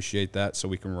 I appreciate that, so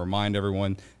we can remind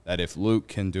everyone that if Luke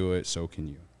can do it, so can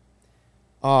you.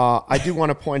 I do want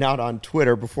to point out on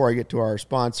Twitter, before I get to our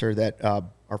sponsor, that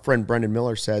our friend Brendan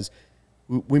Miller says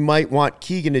we might want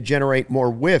Keegan to generate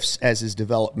more whiffs as his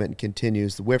development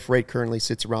continues. The whiff rate currently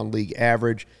sits around league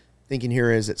average. Thinking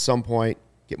here is at some point,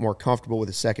 get more comfortable with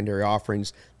the secondary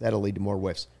offerings. That'll lead to more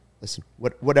whiffs. Listen,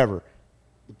 whatever.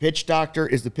 The pitch doctor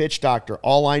is the pitch doctor.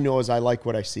 All I know is I like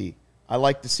what I see. I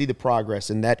like to see the progress,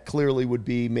 and that clearly would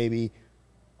be maybe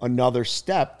another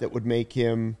step that would make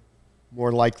him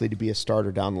more likely to be a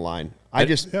starter down the line.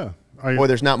 Boy,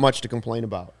 there's not much to complain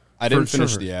about. I didn't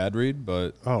finish the ad read,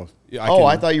 but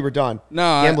I thought you were done. No,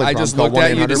 I just looked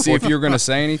at you to see if you were going to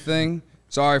say anything.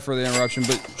 Sorry for the interruption,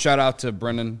 but shout out to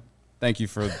Brendan. Thank you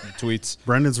for the tweets.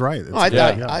 Brendan's right. I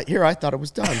thought it was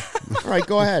done. All right,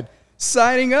 go ahead.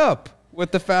 Signing up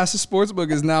with the fastest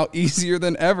sportsbook is now easier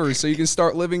than ever, so you can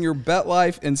start living your bet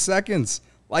life in seconds.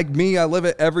 Like me, I live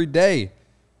it every day.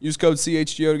 Use code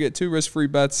CHGO to get 2 risk-free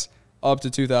bets up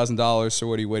to $2,000. So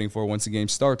what are you waiting for? Once the game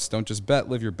starts, don't just bet.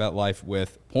 Live your bet life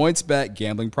with PointsBet.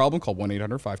 Gambling problem? Call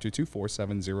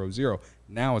 1-800-522-4700.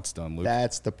 Now it's done, Luke.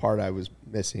 That's the part I was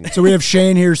missing. So we have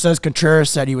Shane here who says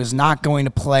Contreras said he was not going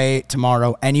to play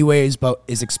tomorrow anyways, but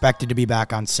is expected to be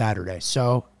back on Saturday.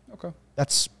 So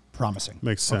that's promising.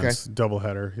 Makes sense. Okay.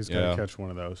 Doubleheader. He's going to catch one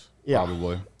of those. Yeah.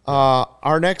 Probably.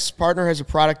 Our next partner has a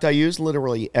product I use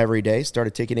literally every day.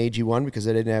 Started taking AG1 because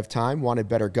I didn't have time. Wanted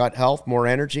better gut health, more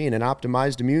energy, and an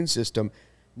optimized immune system.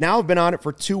 Now I've been on it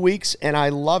for 2 weeks, and I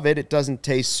love it. It doesn't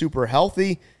taste super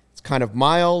healthy. It's kind of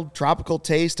mild, tropical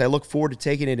taste. I look forward to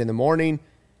taking it in the morning.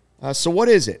 So what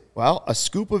is it? Well, a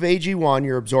scoop of AG1,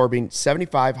 you're absorbing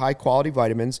 75 high-quality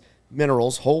vitamins,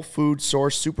 minerals, whole food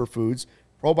source superfoods,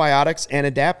 probiotics, and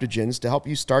adaptogens to help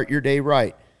you start your day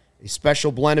right. A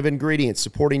special blend of ingredients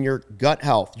supporting your gut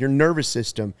health, your nervous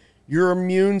system, your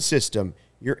immune system,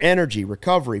 your energy,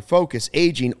 recovery, focus,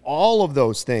 aging, all of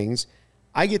those things.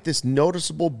 I get this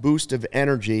noticeable boost of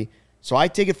energy, so I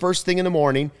take it first thing in the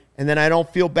morning, and then I don't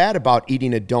feel bad about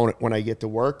eating a donut when I get to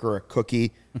work or a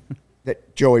cookie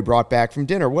that Joey brought back from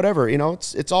dinner, whatever.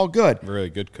 It's all good. Really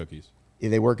good cookies. Yeah,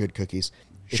 they were good cookies.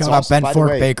 Shout out Bent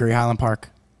Fork Bakery, Highland Park.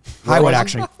 Highwood,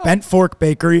 actually. Bent Fork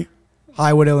Bakery,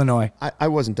 Highwood, Illinois. I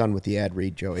wasn't done with the ad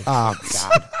read, Joey. Oh,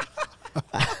 God.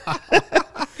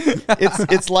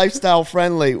 It's lifestyle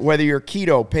friendly. Whether you're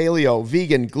keto, paleo,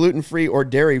 vegan, gluten-free, or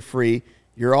dairy-free,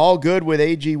 you're all good with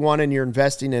AG1, and you're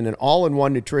investing in an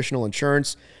all-in-one nutritional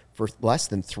insurance for less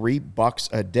than $3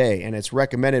 a day. And it's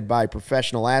recommended by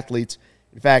professional athletes.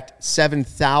 In fact,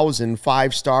 7,000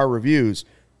 five-star reviews.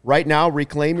 Right now,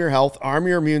 reclaim your health, arm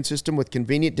your immune system with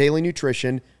convenient daily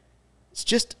nutrition. It's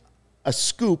just a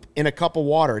scoop in a cup of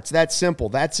water. It's that simple.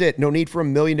 That's it. No need for a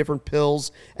million different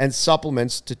pills and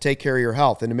supplements to take care of your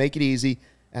health. And to make it easy,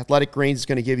 Athletic Greens is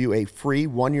going to give you a free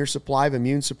 1-year supply of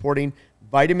immune-supporting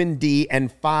vitamin D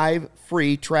and 5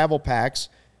 free travel packs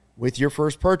with your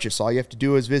first purchase. All you have to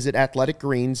do is visit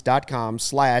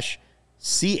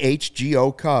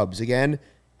athleticgreens.com/CHGO Cubs. Again,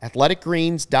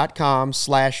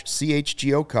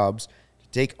 athleticgreens.com/CHGO Cubs to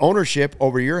take ownership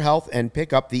over your health and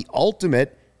pick up the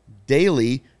ultimate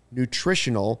daily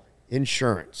nutritional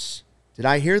insurance. Did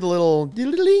I hear the little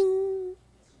ding?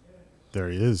 There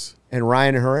he is. And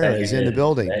Ryan Herrera is in the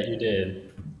building. That you did.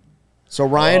 So,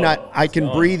 Ryan, I can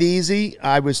breathe easy.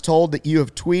 I was told that you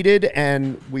have tweeted,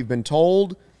 and we've been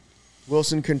told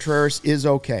Willson Contreras is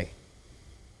okay.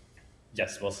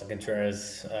 Yes, Willson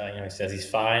Contreras. He says he's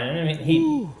fine. I mean,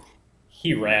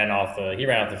 he ran off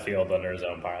the field under his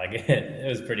own power. Like it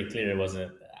was pretty clear it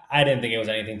wasn't. I didn't think it was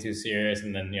anything too serious.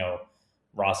 And then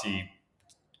Rossi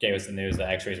gave us the news that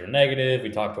X-rays were negative. We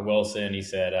talked to Willson. He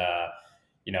said,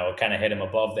 it kind of hit him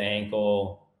above the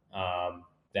ankle.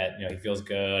 That he feels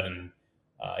good and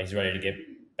he's ready to get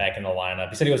back in the lineup.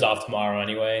 He said he was off tomorrow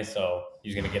anyway, so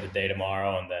he's going to get a day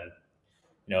tomorrow. And then,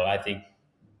 I think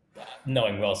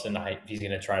knowing Willson, he's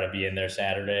going to try to be in there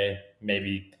Saturday.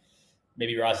 Maybe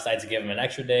Ross decides to give him an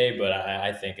extra day, but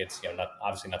I think it's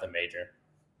obviously nothing major.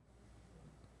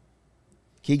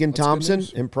 Keegan Thompson,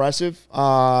 impressive.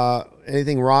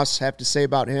 Anything Ross have to say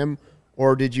about him,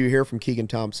 or did you hear from Keegan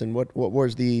Thompson? What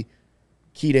was the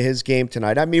key to his game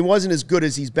tonight? I mean, it wasn't as good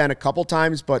as he's been a couple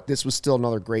times, but this was still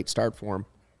another great start for him.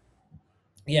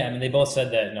 Yeah, I mean, they both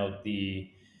said that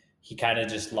he kind of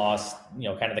just lost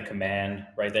kind of the command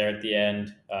right there at the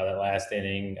end. That last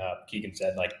inning, Keegan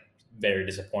said very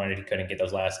disappointed he couldn't get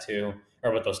those last two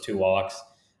or with those two walks.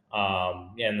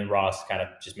 And then Ross kind of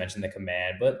just mentioned the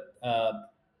command, but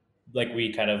like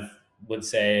we kind of would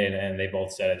say, and they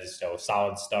both said it, just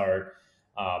solid start.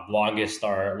 Longest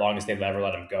they've ever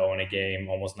let him go in a game,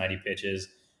 almost 90 pitches.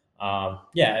 I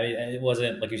mean, it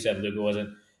wasn't, like you said, Luke, it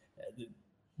wasn't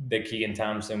the Keegan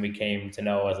Thompson we came to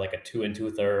know as like a 2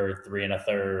 2/3, 3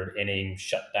 1/3 inning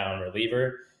shutdown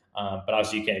reliever. But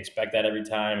obviously you can't expect that every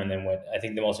time. And then what I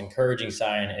think the most encouraging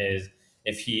sign is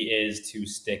if he is to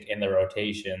stick in the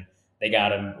rotation, they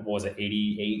got him,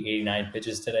 88, 89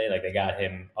 pitches today? Like they got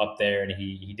him up there and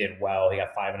he did well. He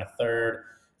got 5 1/3.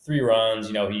 3 runs,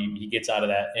 he gets out of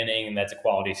that inning, and that's a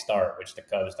quality start, which the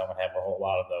Cubs don't have a whole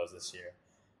lot of those this year.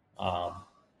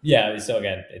 So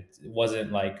again, it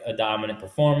wasn't like a dominant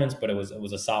performance, but it was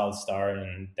a solid start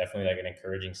and definitely like an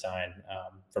encouraging sign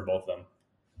for both of them.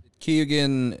 Did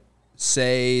Keegan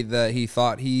say that he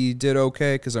thought he did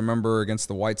okay? Because I remember against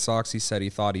the White Sox, he said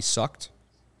he thought he sucked.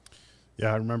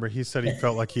 Yeah, I remember he said he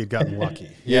felt like he had gotten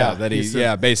lucky.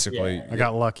 Basically. I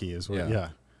got lucky is what,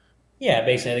 Yeah,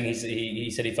 basically, I think he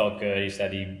said he felt good. He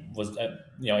said he was,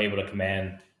 able to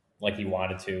command like he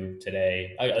wanted to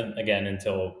today. Again,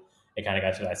 until it kind of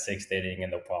got to that 6th inning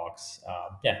and the walks.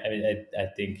 I mean, I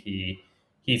think he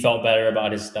felt better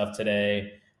about his stuff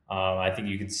today. I think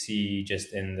you can see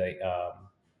just in the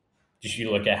just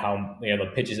you look at how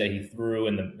the pitches that he threw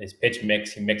and his pitch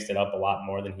mix, he mixed it up a lot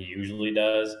more than he usually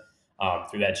does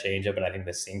through that changeup, and I think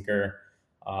the sinker.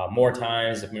 More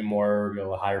times, more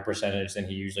a higher percentage than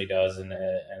he usually does in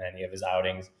any of his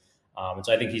outings. And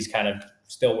so I think he's kind of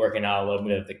still working out a little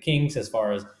bit of the kinks as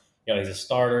far as he's a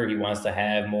starter. He wants to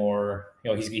have more.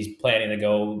 He's planning to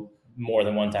go more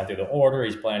than one time through the order.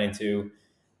 He's planning to,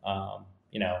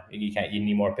 you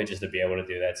need more pitches to be able to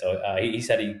do that. So he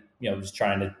said he was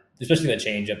trying to, especially the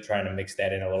changeup, trying to mix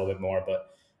that in a little bit more.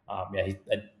 But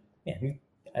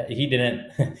he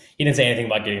didn't say anything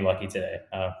about getting lucky today.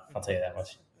 I'll tell you that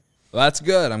much. Well, that's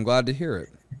good. I'm glad to hear it.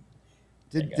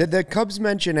 Did the Cubs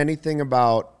mention anything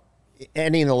about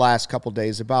any in the last couple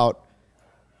days about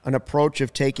an approach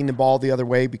of taking the ball the other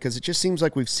way? Because it just seems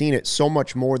like we've seen it so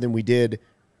much more than we did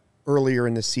earlier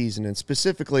in the season, and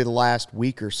specifically the last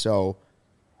week or so,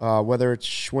 whether it's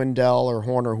Schwindel or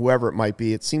Horn or whoever it might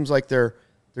be. It seems like they're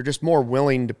just more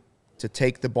willing to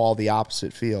take the ball the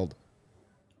opposite field.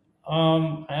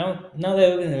 I don't know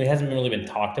that it hasn't really been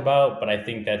talked about, but I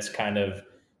think that's kind of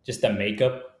just the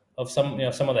makeup of some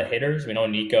of the hitters. We know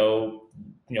Nico,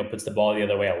 puts the ball the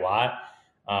other way a lot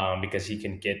because he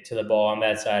can get to the ball on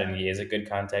that side, and he is a good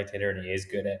contact hitter, and he is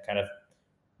good at kind of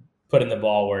putting the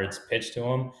ball where it's pitched to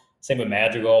him. Same with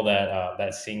Madrigal,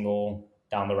 that single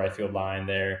down the right field line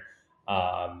there.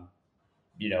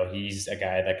 He's a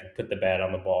guy that can put the bat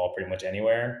on the ball pretty much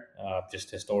anywhere.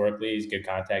 Just historically, he's a good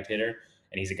contact hitter,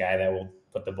 and he's a guy that will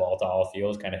put the ball to all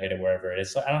fields, kind of hit it wherever it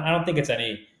is. So I don't think it's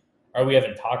any, or we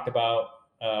haven't talked about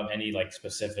any like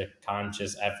specific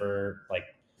conscious effort,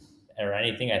 or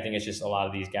anything. I think it's just a lot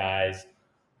of these guys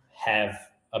have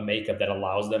a makeup that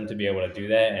allows them to be able to do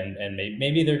that, and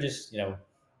maybe they're just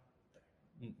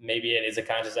maybe it is a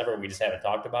conscious effort. We just haven't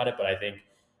talked about it, but I think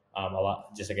a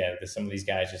lot, just again, some of these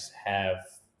guys just have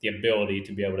the ability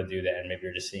to be able to do that, and maybe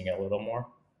you're just seeing it a little more.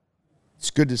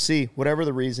 It's good to see. Whatever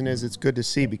the reason is, it's good to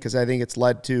see because I think it's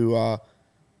led to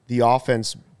the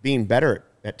offense being better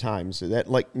at times. That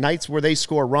like nights where they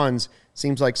score runs,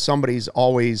 seems like somebody's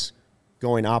always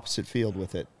going opposite field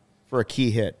with it for a key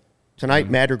hit. Tonight,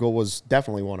 Madrigal was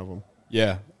definitely one of them.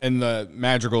 Yeah, and the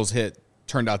Madrigal's hit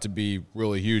turned out to be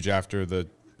really huge after the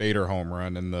Bader home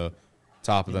run in the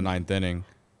top of the ninth inning.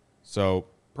 So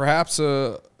perhaps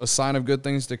a sign of good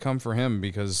things to come for him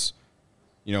because,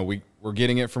 we're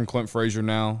getting it from Clint Frazier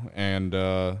now, and,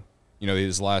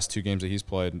 these last two games that he's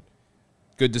played.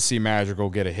 Good to see Madrigal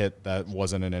get a hit that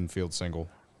wasn't an infield single.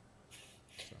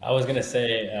 I was going to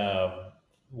say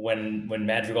when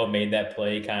Madrigal made that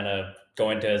play, kind of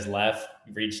going to his left,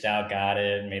 reached out, got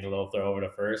it, made a little throw over to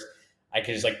first, I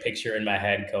could just picture in my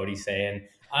head Cody saying,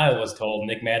 I was told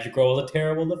Nick Madrigal was a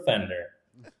terrible defender.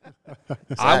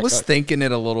 Exactly. I was thinking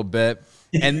it a little bit.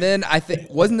 And then I think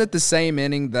wasn't it the same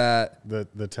inning that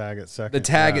the tag at second? The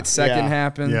tag at second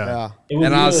happened. Yeah.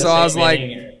 And I was like,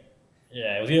 it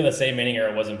was either the same inning or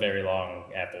it wasn't very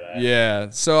long after that. Yeah.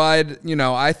 So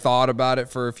I thought about it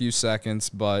for a few seconds,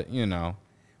 but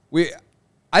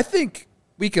I think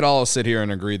we could all sit here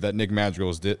and agree that Nick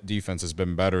Madrigal's defense has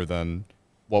been better than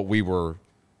what we were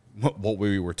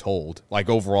told. Like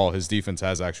overall, his defense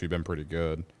has actually been pretty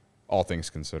good, all things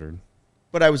considered.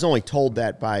 But I was only told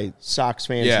that by Sox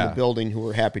fans in the building who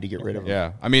were happy to get rid of him.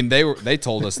 Yeah, I mean they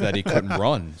told us that he couldn't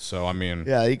run. So I mean,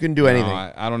 yeah, he couldn't do anything.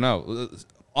 I don't know.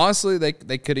 Honestly, they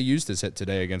could have used his hit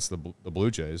today against the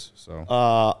Blue Jays. So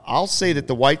I'll say that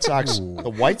the White Sox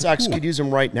could use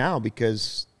him right now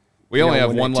because we only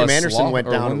have one less. Tim Anderson went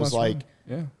down. It was like,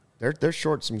 yeah, they're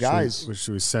short some guys.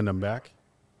 Should we send them back?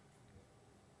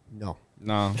 No.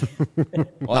 Well,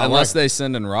 unless they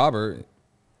send in Robert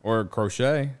or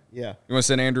Crochet. Yeah. You want to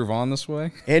send Andrew Vaughn this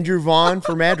way? Andrew Vaughn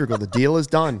for Madrigal. The deal is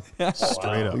done.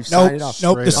 Straight up. We've signed it off.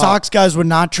 Nope. The Sox guys would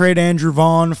not trade Andrew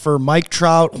Vaughn for Mike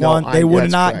Trout. They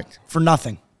would not correct. for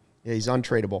nothing. Yeah, he's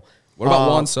untradeable. What about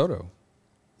Juan Soto?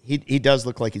 He does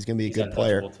look like he's going to be a good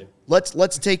player. Too.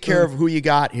 Let's take care of who you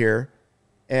got here,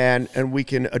 and we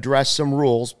can address some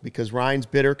rules because Ryan's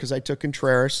bitter because I took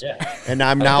Contreras, and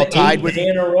I'm now tied with.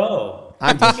 In a row.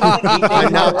 I'm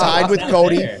now tied with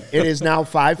Cody. It is now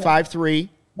 5-5-3.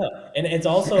 No, and it's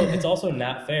also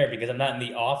not fair because I'm not in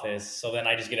the office, so then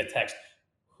I just get a text.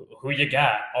 Who you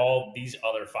got? All these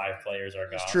other 5 players are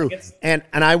gone. It's true. And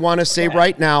I want to say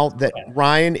right now that,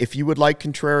 Ryan, if you would like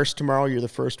Contreras tomorrow, you're the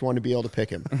first one to be able to pick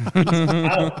him.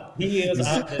 He is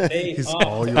out the day He's off.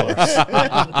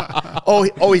 all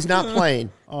yours. He's not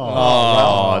playing.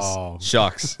 Oh,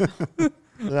 shucks.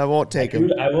 I won't take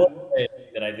him. I will say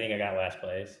that I think I got last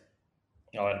place.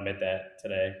 I'll admit that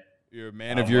today. You're a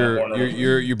man of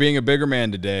you're being a bigger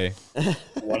man today.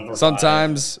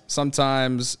 Sometimes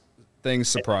things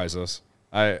surprise us.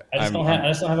 I just don't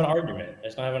have an argument. I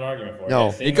just don't have an argument for it.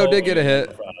 No. Nico did get a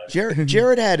hit.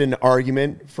 Jared had an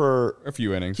argument for A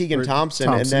few innings. Keegan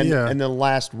Thompson, and then the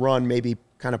last run maybe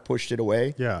kind of pushed it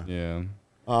away. Yeah. Yeah.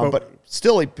 But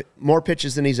still, more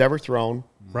pitches than he's ever thrown.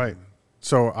 Right.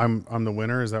 So I'm the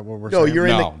winner. Is that what we're No,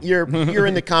 saying? you're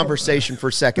in the conversation for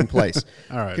second place.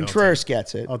 All right. Contreras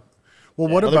gets it.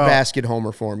 What Another about basket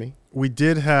homer for me? We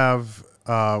did have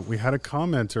we had a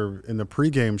commenter in the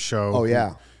pregame show. Oh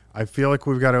yeah. I feel like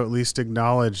we've got to at least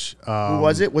acknowledge. Who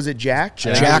was it? Was it Jack?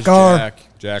 Jack R.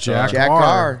 Jack Jack R.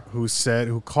 R.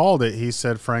 Who called it? He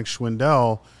said Frank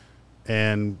Schwindel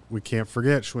And we can't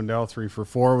forget Schwindel 3 for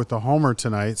 4 with the homer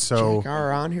tonight. So Jack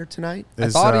R on here tonight? I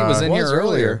thought he was in here Was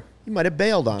earlier. He might have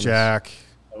bailed on us. Jack.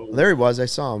 Well, there he was. I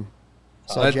saw him.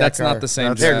 That's not the same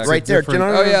That's Jack. Right there. different-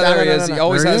 Oh yeah, there he is. He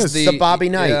always There he has is. The Bobby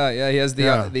Knight. Yeah, he has the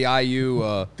Yeah. the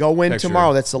IU. Go win picture.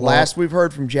 tomorrow. That's the last we've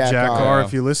heard from Jack, Jack R. R,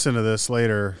 if you listen to this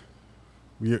later,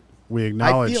 we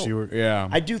acknowledge feel- you were. Yeah,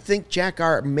 I do think Jack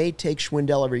R may take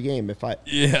Schwindel every game.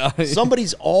 yeah,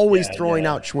 Somebody's always throwing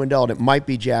out Schwindel, and it might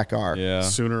be Jack R. yeah.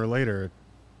 Sooner or later,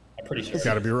 I'm pretty sure. it's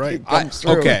got to be right. Comes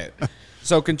through. Okay,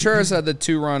 so Contreras had the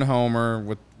 2-run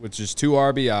homer which is 2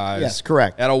 RBIs. Yes,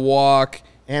 correct. Had a walk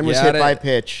And was He hit had by a-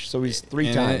 pitch, so he's three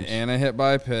and times. and a hit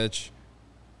by pitch,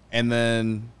 and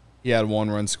then he had 1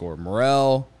 run scored.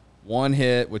 Morel 1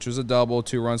 hit, which was a double,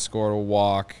 2 runs scored, a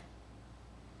walk.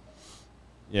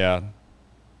 Yeah,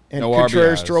 and no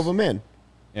Contreras RBIs. drove him in.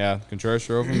 yeah. Contreras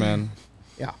drove him in.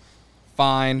 Yeah.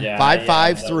 Fine. Yeah,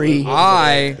 5-5-3.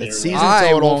 I- It's season I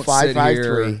total won't sit 5-5-3.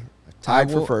 here-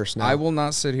 Tied for first now. I will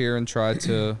not sit here and try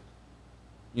to,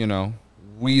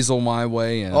 weasel my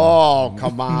way in. Oh,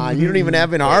 come on. You don't even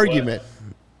have an argument.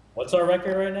 What's our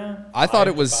record right now? I thought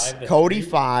it was 5-5 to Cody 3?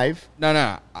 5.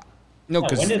 No, when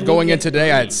because did going Luke in get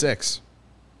today, I had 3? 6.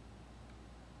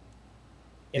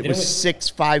 Yeah, It didn't was we-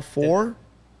 6-5-4.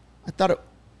 I thought it.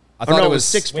 I thought no, it it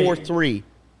was was 6-4-3. It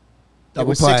Double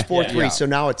was play. 6-4-3. Yeah. So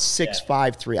now it's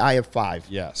 6-5-3. I have 5.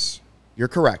 Yes. You're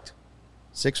correct.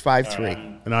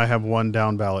 6-5-3. And I have 1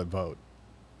 down ballot vote.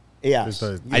 Yes.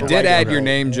 There's You I were did right add on your that.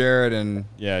 name, Jared, and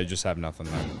yeah, you just have nothing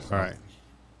there. All right.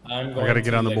 I'm going gotta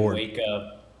get to on the board. wake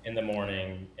up in the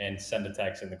morning and send a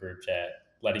text in the group chat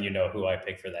letting you know who I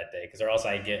picked for that day, because or else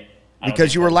I don't Because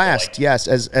think you were that's last. like- Yes.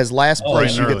 As last Oh, place,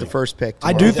 right you get early. the first pick.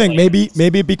 I tomorrow. do think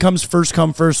maybe it becomes first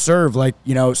come first serve. Like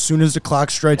as soon as the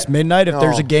clock strikes midnight, if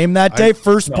there's a game that day,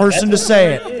 first No, person to that's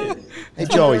say what it. is. Hey,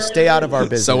 Joey, stay out of our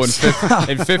business. So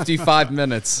in 55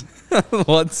 minutes,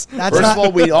 let's. That's First not, of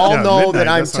all, we all Yeah, know midnight, that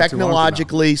I'm that's not too long from now.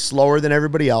 technologically slower than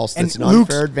everybody else. That's and an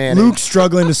unfair advantage. Luke's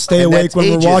struggling to stay And awake that's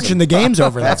when we're ageism. watching the games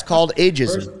over there. That's called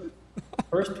ageism.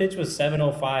 First pitch was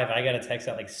 7:05. I got a text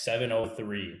at like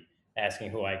 7:03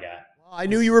 asking who I got. I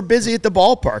knew you were busy at the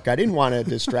ballpark. I didn't want to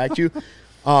distract you.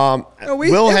 No,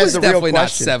 Will it has was the real definitely not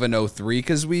question. 7:03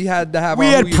 because we had to have. We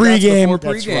our had who you got pregame.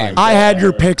 before That's pregame. right. I had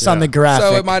your picks on the graphic.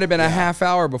 So it might have been a half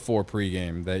hour before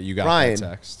pregame that you got Ryan. that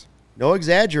text. No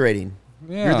exaggerating.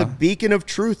 Yeah. You're the beacon of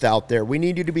truth out there. We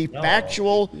need you to be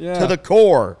factual Yeah. to the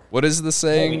core. What is the Well,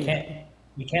 saying?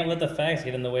 we can't let the facts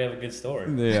get in the way of a good story.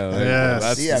 Yeah, Yes.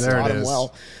 that's See, I there it taught him is.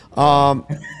 well.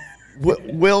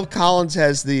 Will Collins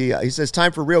has he says,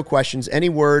 time for real questions. Any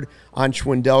word on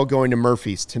Schwindel going to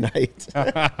Murphy's tonight?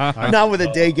 Not with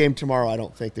a day game tomorrow, I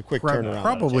don't think. The quick turnaround.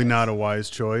 Probably not a wise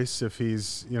choice if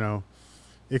he's,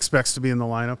 expects to be in the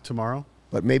lineup tomorrow.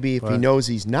 But maybe if he But- knows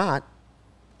he's not,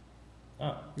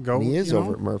 Go. and he is you know,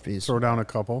 over at Murphy's. Throw down a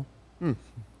couple.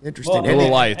 Interesting. Full of And-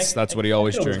 lights. That's what he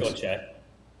always I could drinks. Go check.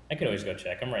 I could always go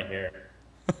check. I'm right here.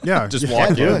 Yeah. Just yeah. walk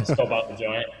Yeah, do in. it. Scope out the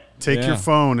joint. Take Yeah. your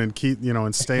phone and keep,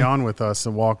 and stay on with us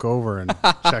and walk over and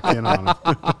check in on him.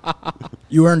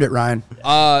 You earned it, Ryan.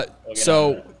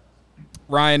 So,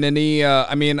 Ryan, we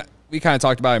kind of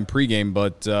talked about it in pregame,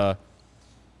 but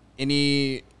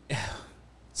any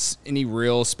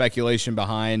real speculation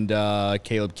behind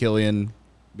Caleb Killian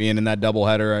being in that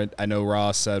doubleheader? I know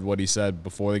Ross said what he said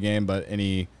before the game, but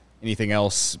anything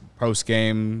else post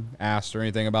game asked or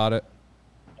anything about it?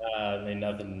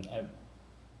 Nothing.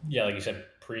 Like you said,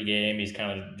 pregame, he's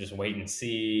kind of just wait and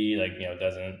see.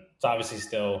 It's obviously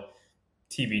still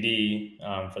TBD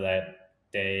for that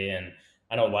day. And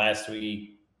I know last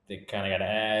week they kind of got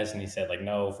asked, and he said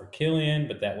no for Killian,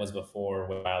 but that was before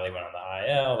Wiley went on the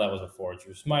IL. That was before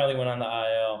Drew Smiley went on the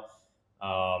IL.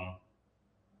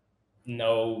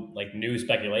 No new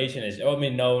speculation is.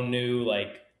 No new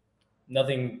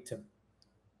nothing to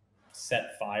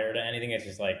set fire to anything. It's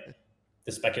just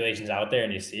the speculation's out there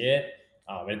and you see it.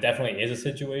 It definitely is a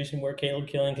situation where Caleb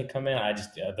Killian could come in.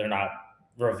 They're not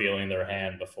revealing their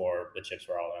hand before the chips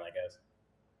are all in, I guess.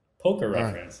 Poker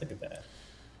reference. Look at that.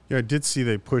 Yeah, I did see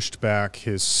they pushed back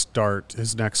his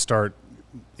next start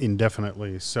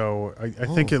indefinitely. So I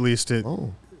think at least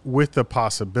with the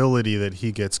possibility that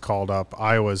he gets called up,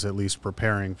 Iowa's at least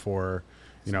preparing for,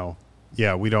 we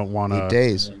don't want to 8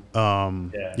 days. we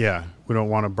don't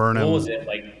want to burn him. What was it?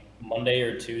 Monday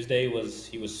or Tuesday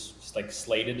he was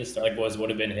slated to start, would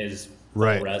have been his full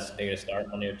Right. rest day to start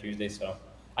Monday or Tuesday. So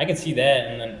I can see that.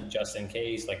 And then just in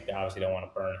case, they obviously don't want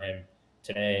to burn him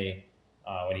today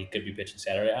when he could be pitching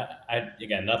Saturday.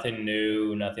 Again, nothing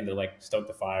new, nothing to stoke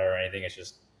the fire or anything. It's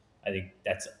just, I think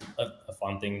that's a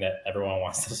fun thing that everyone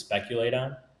wants to speculate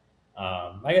on.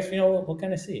 I guess we'll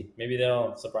kind of see. Maybe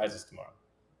they'll surprise us tomorrow.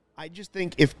 I just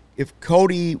think if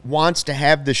Cody wants to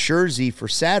have the jersey for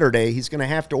Saturday, he's going to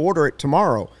have to order it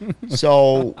tomorrow.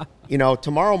 So,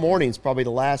 tomorrow morning is probably the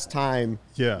last time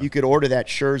you could order that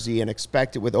jersey and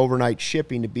expect it with overnight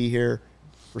shipping to be here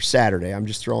for Saturday. I'm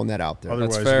just throwing that out there.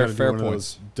 Otherwise, That's fair. you're gonna do Fair one of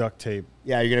points. those duct tape.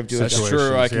 Yeah, you're going to have to do That's it.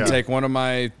 true. I can Yeah. take one of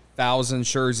my 1,000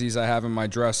 jerseys I have in my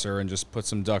dresser and just put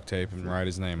some duct tape and write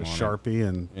his name A on Sharpie,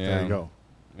 and there you go.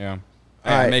 it. Yeah. All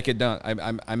I right. make it done.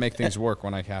 I make things work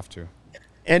when I have to.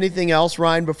 Anything else,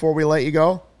 Ryan, before we let you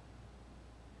go?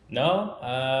 No,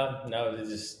 it was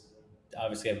just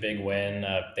obviously a big win.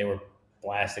 They were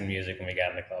blasting music when we got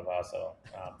in the clubhouse. So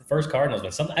the first Cardinals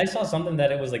win. I saw something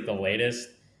that it was like the latest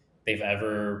they've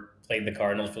ever played the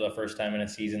Cardinals for the first time in a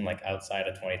season, like outside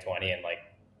of 2020 and like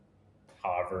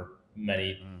however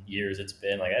many years it's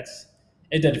been. Like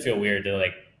it did feel weird to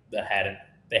like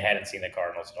they hadn't seen the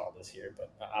Cardinals at all this year,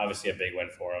 but obviously a big win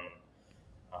for them.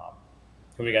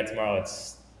 Who we got tomorrow?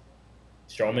 It's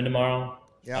Stroman tomorrow.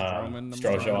 Yeah, Stroman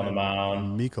Strocho on the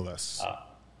mound. Mikolas.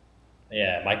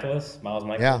 Miles Michaelis.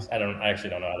 Yeah. I actually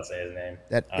don't know how to say his name.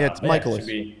 It's But Michaelis.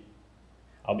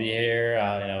 I'll be here.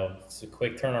 It's a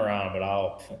quick turnaround, but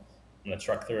I'm gonna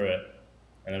truck through it,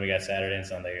 and then we got Saturday and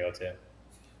Sunday to go too.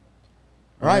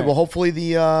 All right. Well, hopefully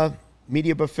the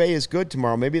media buffet is good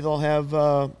tomorrow. Maybe they'll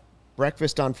have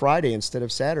breakfast on Friday instead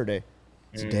of Saturday.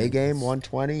 It's a day game,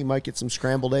 120. You might get some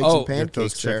scrambled eggs and Get those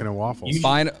pancakes chicken there. and waffles. Usually-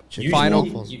 Final.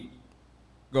 Usually-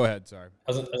 Go ahead. Sorry.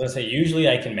 I was gonna say usually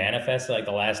I can manifest it, like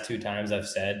the last 2 times I've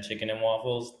said chicken and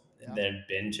waffles. There've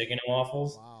been chicken and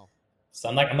waffles. Wow. So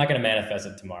I'm not gonna manifest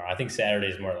it tomorrow. I think Saturday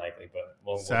is more likely, but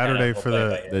we'll Saturday we'll for play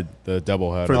the- it by ear. The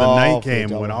doubleheader. For the Oh, night for the game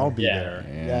when doubleheader. I'll be Yeah. there.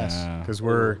 Yes. Because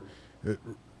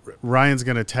Ryan's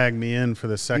going to tag me in for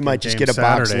the second might just game get a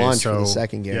box Saturday, lunch for the so,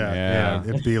 second game. Yeah.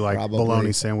 It'd be like Probably.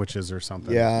 bologna sandwiches or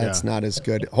something. Yeah, it's not as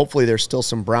good. Hopefully, there's still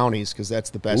some brownies because that's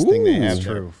the best thing they have. That's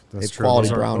there. true. That's It's true. quality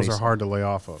Those brownies. are hard to lay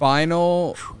off of.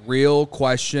 Final real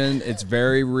question. It's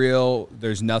very real.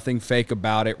 There's nothing fake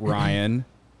about it, Ryan.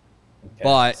 Okay,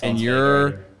 But sounds fake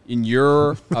already. in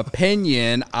your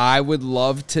opinion, I would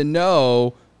love to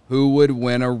know who would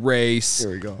win a race.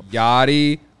 Here we go.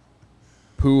 Yachty,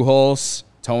 Pujols,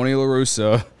 Tony La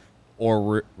Russa,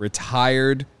 or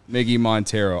retired Miggy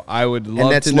Montero. I would love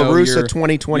that's to know La Russa your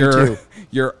 2022.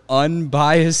 your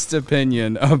unbiased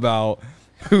opinion about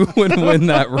who would win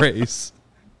that race.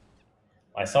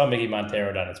 I saw Miggy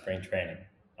Montero down at spring training,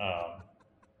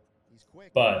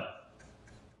 but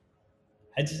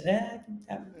I just I'm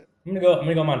gonna go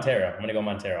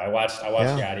Montero. I watched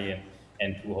Yeah. Yachty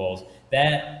and Pujols.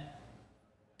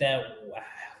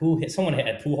 Someone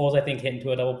hit Pujols, I think, hit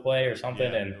into a double play or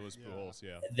something, and was Pujols,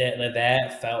 yeah.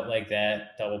 that felt like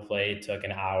that double play took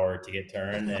an hour to get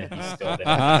turned, and he still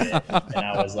didn't hit it. And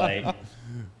I was like,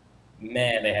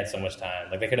 man, they had so much time.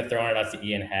 Like they could have thrown it out to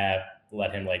Ian Happ,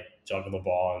 let him like juggle the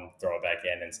ball and throw it back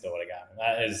in, and still would have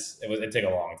gotten it. It took a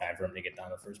long time for him to get down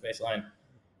the first baseline.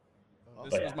 This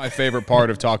But was yeah. my favorite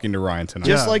part of talking to Ryan tonight.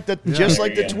 Just like the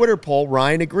Twitter poll,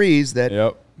 Ryan agrees that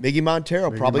Yep. Miggy Montero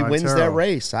probably wins that Montero.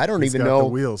 race. I don't He's even got the know.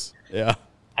 wheels. Yeah.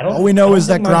 All we know is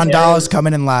that Grondahl's Grandala's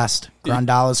coming in last.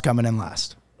 Grandala's coming in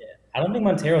last. I don't think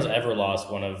Montero's ever lost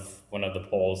one of the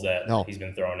polls that No. he's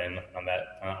been thrown in on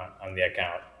that on the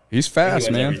account. He's He fast,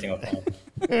 wins man. every single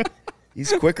time.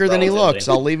 He's quicker than he Relatively. looks.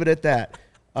 I'll leave it at that.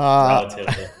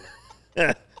 Relatively.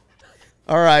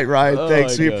 All right, Ryan. Oh,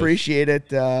 Thanks. my We gosh. appreciate it.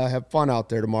 Have fun out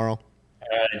there tomorrow. All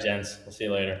right, gents. We'll see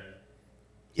you later.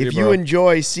 If you, you bro.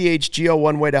 enjoy CHGO,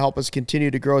 one way to help us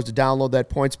continue to grow is to download that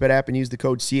PointsBet app and use the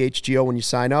code CHGO when you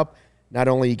sign up. Not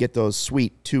only you get those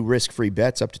sweet 2 risk-free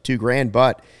bets up to $2,000,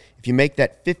 but if you make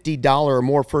that $50 or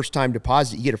more first-time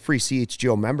deposit, you get a free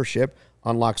CHGO membership.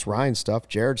 Unlocks Ryan stuff,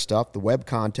 Jared stuff, the web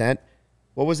content.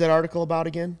 What was that article about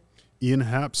again? Ian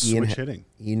Happ switch hitting.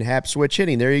 Ian Happ switch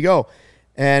hitting. There you go.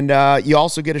 And you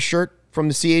also get a shirt from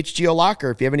the CHGO locker.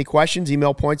 If you have any questions,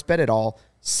 email pointsbet at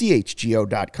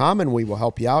allchgo.com, and we will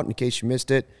help you out in case you missed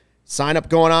it. Sign up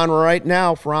going on right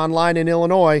now for online in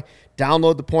Illinois.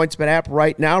 Download the PointsBet app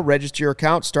right now. Register your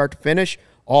account start to finish,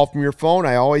 all from your phone.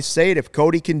 I always say it, if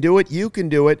Cody can do it, you can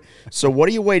do it. So what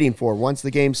are you waiting for? Once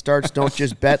the game starts, don't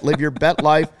just bet. Live your bet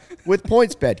life with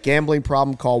PointsBet. Gambling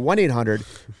problem, call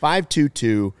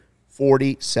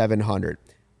 1-800-522-4700.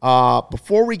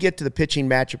 Before we get to the pitching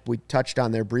matchup we touched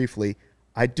on there briefly,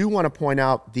 I do want to point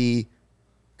out the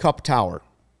Cup Tower.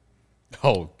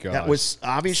 Oh, God. That was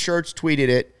Avi Schertz tweeted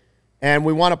it, and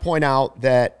we want to point out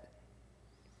that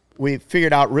we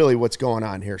figured out really what's going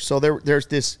on here. So there's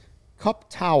this Cup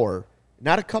Tower,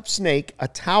 not a Cup Snake, a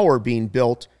tower being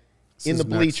built in the This is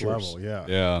next bleachers. level, yeah.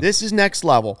 Yeah. This is next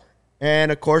level.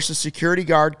 And, of course, the security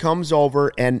guard comes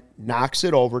over and knocks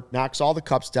it over, knocks all the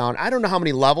cups down. I don't know how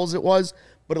many levels it was,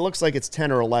 but it looks like it's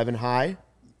 10 or 11 high.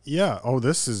 Yeah.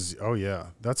 Yeah.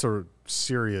 That's a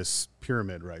serious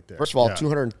pyramid right there. First of all,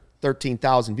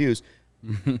 213,000 views.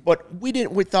 But we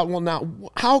thought, well, now,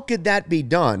 how could that be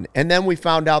done? And then we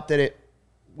found out that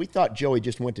we thought Joey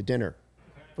just went to dinner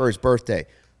for his birthday.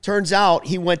 Turns out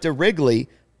he went to Wrigley,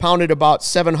 pounded about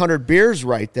 700 beers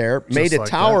right there, made a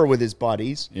tower with his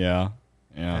buddies. Yeah.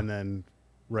 And then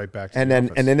right back to and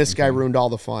the then this guy ruined all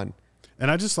the fun.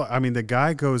 And the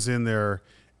guy goes in there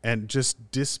and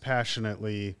just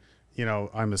dispassionately,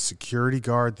 I'm a security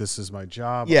guard. This is my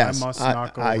job. Yes, I must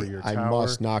knock over your tower. I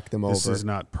must knock them over. This is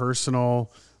not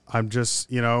personal. I'm just,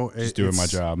 just doing my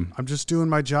job. I'm just doing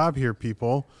my job here,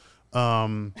 people.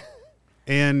 And,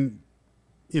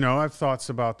 I have thoughts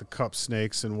about the cup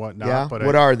snakes and whatnot. Yeah? But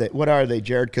What are they,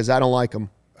 Jared? Because I don't like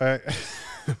them. I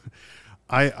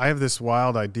have this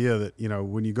wild idea that,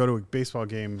 when you go to a baseball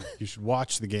game, you should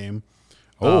watch the game.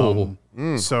 I don't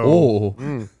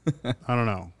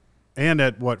know. And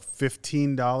at what,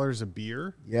 $15 a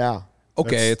beer? Yeah.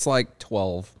 Okay, it's like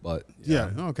 12, but yeah.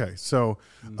 Okay. So,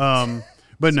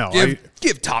 but no,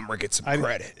 give Tom Ricketts some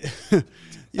credit.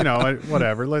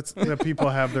 Whatever. Let people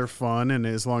have their fun, and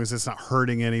as long as it's not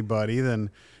hurting anybody, then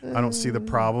I don't see the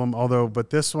problem. But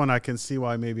this one, I can see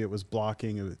why maybe it was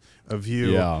blocking a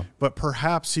view. Yeah. But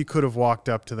perhaps he could have walked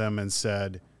up to them and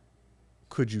said,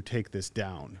 "Could you take this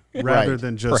down?" Rather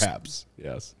than just perhaps.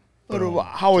 Yes. But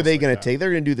how are they going to take?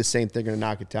 They're going to do the same thing. They're going to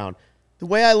knock it down. The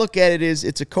way I look at it is,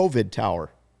 it's a COVID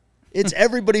tower. It's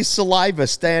everybody's saliva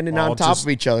standing on top of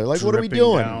each other. Like, what are we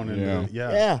doing?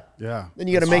 Yeah. Then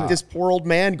you got to make this poor old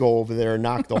man go over there and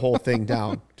knock the whole thing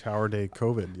down. Tower Day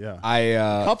COVID.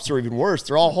 Yeah. Cups are even worse.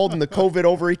 They're all holding the COVID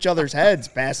over each other's heads,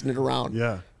 passing it around.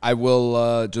 Yeah. I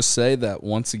will just say that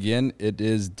once again, it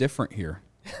is different here.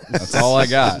 That's all I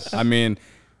got. I mean,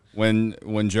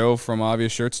 when Joe from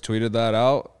Obvious Shirts tweeted that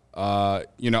out,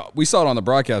 we saw it on the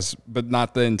broadcast, but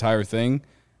not the entire thing.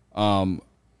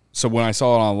 So when I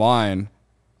saw it online,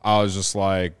 I was just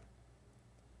like,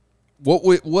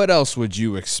 what else would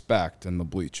you expect in the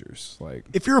bleachers? Like,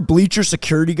 if you're a bleacher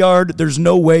security guard, there's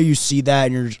no way you see that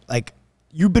and you're like,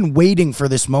 you've been waiting for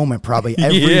this moment probably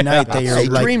every night that you're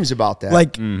like, dreams about that.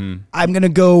 Like, I'm going to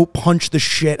go punch the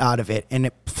shit out of it and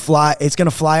it's going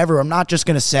to fly everywhere. I'm not just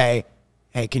going to say,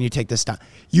 hey, can you take this down?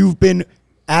 You've been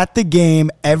at the game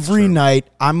every night.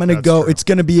 I'm going to go. True. It's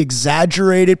going to be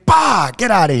exaggerated. Bah,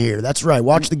 get out of here. That's right.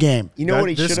 Watch the game. You know what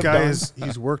he should have done?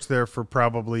 He's worked there for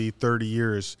probably 30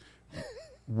 years.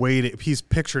 He's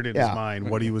pictured in his mind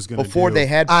what he was going to do. Before they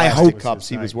had plastic cups,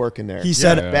 he was working there. He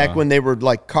said back when they were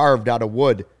like carved out of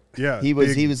wood. Yeah, he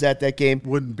was at that game.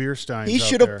 Wooden beer steins. He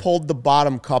should have pulled the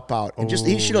bottom cup out and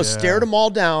he should have stared them all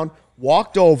down,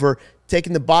 walked over,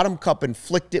 taken the bottom cup and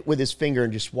flicked it with his finger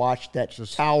and just watched that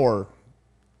tower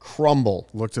crumble.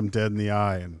 Looked him dead in the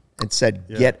eye and said,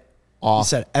 "Get off." He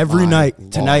said, "Every night,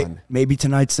 lawn. Tonight, maybe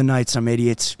tonight's the night. Some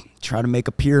idiots try to make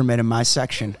a pyramid in my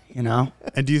section." And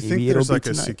do you think there's like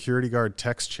a security guard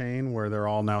text chain where they're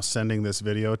all now sending this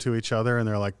video to each other and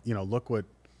they're like, look what?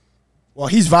 Well,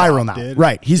 he's viral now,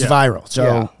 right? He's viral,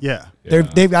 so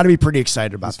they've got to be pretty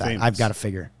excited about that. Famous. I've got to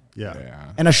figure.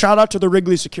 Yeah. And a shout out to the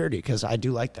Wrigley security because I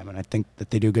do like them and I think that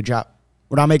they do a good job.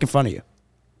 We're not making fun of you.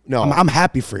 No, I'm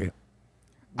happy for you.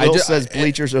 Will says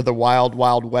bleachers are the wild,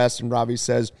 wild west, and Robbie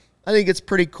says, I think it's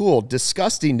pretty cool.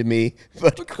 Disgusting to me,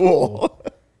 but cool.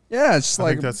 Yeah, it's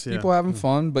like people having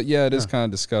fun, but it is kind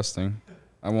of disgusting.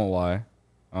 I won't lie.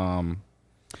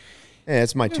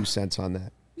 It's my 2 cents on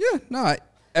that. Yeah, no,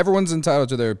 everyone's entitled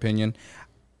to their opinion.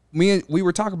 We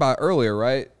were talking about earlier,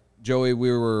 right, Joey?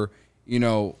 We were,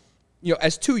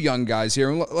 as two young guys here,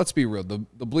 and let's be real,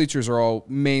 the bleachers are all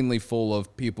mainly full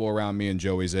of people around me and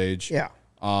Joey's age. Yeah.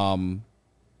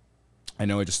 I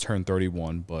know I just turned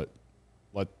 31, but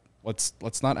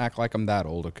let's not act like I'm that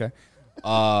old, okay?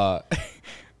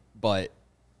 But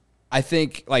I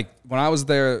think, like, when I was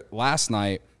there last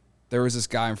night, there was this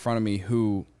guy in front of me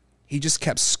who he just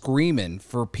kept screaming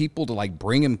for people to, like,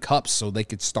 bring him cups so they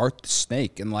could start the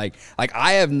snake. And, like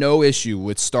I have no issue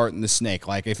with starting the snake.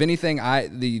 Like, if anything,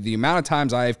 the amount of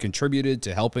times I have contributed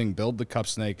to helping build the cup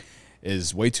snake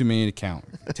is way too many to count.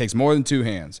 It takes more than 2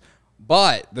 hands.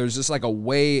 But there's just like a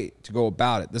way to go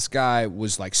about it. This guy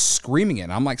was like screaming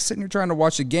it. I'm like sitting here trying to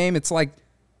watch the game. It's like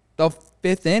the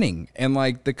 5th inning. And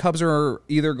like the Cubs are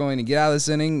either going to get out of this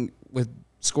inning with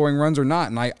scoring runs or not.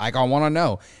 And I want to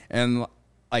know. And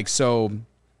like, so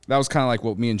that was kind of like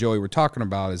what me and Joey were talking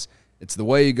about is it's the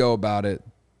way you go about it.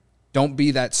 Don't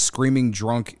be that screaming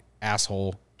drunk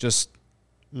asshole. Just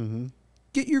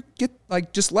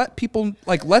just let people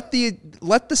let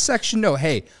the section know,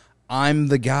 hey, I'm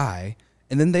the guy,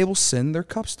 and then they will send their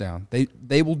cups down.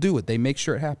 They will do it. They make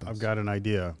sure it happens. I've got an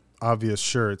idea. Obvious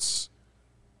Shirts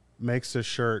makes a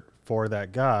shirt for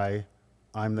that guy.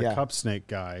 I'm the Cup Snake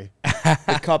guy.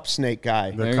 The Cup Snake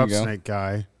guy. The Cup Snake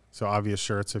guy. So Obvious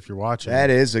Shirts, if you're watching. That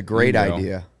is a great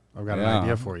idea. I've got an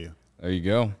idea for you. There you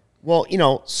go. Well,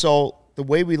 so the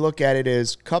way we look at it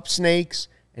is Cup Snakes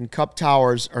and Cup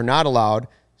Towers are not allowed.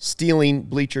 Stealing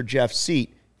Bleacher Jeff's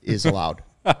seat is allowed.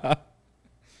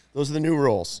 Those are the new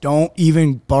rules. Don't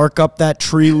even bark up that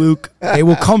tree, Luke. They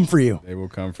will come for you. They will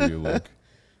come for you, Luke.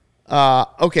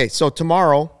 Okay, so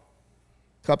tomorrow,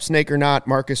 Cup Snake or not,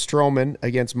 Marcus Stroman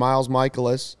against Miles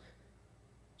Michaelis.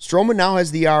 Stroman now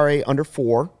has the ERA under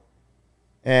 4,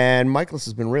 and Michaelis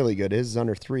has been really good. His is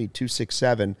under 3,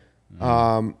 2.67.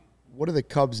 What do the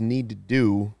Cubs need to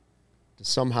do to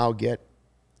somehow get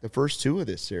the first 2 of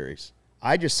this series?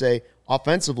 I just say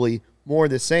offensively, more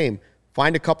of the same.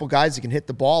 Find a couple guys that can hit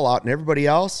the ball out, and everybody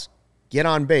else, get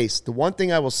on base. The one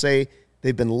thing I will say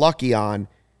they've been lucky on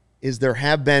is there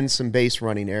have been some base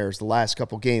running errors the last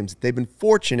couple games. They've been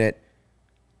fortunate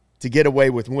to get away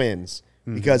with wins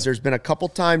because there's been a couple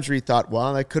times where you thought,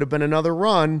 well, that could have been another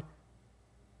run,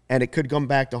 and it could come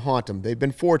back to haunt them. They've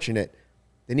been fortunate.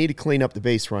 They need to clean up the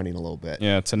base running a little bit.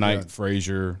 Yeah, tonight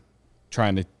Frazier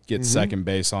trying to get second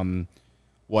base on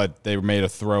what they made a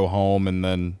throw home, and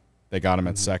then they got him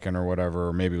at second or whatever,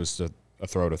 or maybe it was a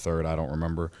throw to third. I don't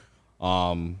remember.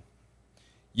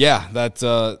 Yeah,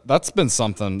 that's been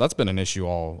something. That's been an issue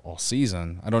all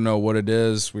season. I don't know what it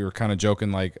is. We were kind of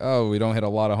joking like, oh, we don't hit a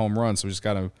lot of home runs, so we just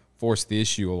got to force the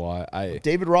issue a lot.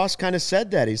 David Ross kind of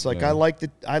said that. He's like, I like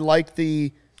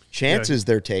the chances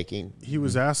they're taking. He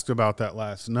was asked about that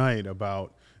last night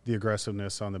about the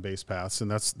aggressiveness on the base paths,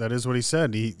 and that is what he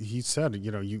said. He said,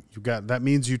 you got that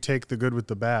means you take the good with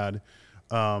the bad.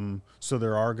 So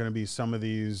there are going to be some of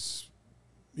these.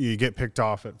 You get picked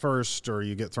off at first or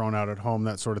you get thrown out at home,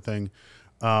 that sort of thing.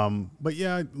 But,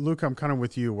 yeah, Luke, I'm kind of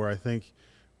with you where I think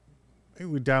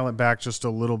we dial it back just a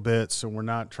little bit so we're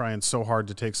not trying so hard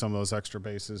to take some of those extra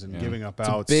bases and giving up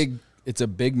outs. It's a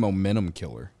big momentum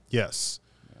killer. Yes.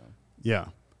 Yeah.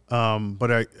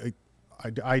 But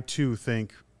I too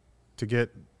think to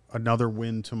get another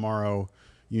win tomorrow,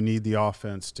 you need the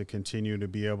offense to continue to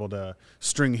be able to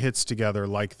string hits together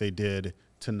like they did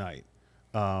tonight.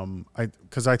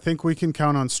 Because I think we can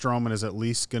count on Stroman as at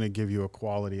least going to give you a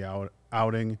quality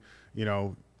outing.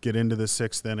 Get into the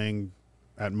 6th inning.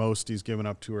 At most, he's given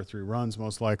up 2 or 3 runs,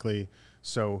 most likely.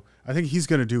 So I think he's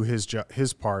going to do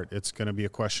his part. It's going to be a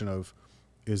question of,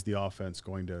 is the offense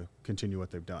going to continue what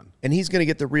they've done? And he's going to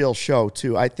get the real show,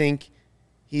 too. I think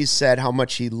he's said how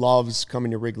much he loves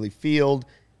coming to Wrigley Field.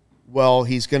 Well,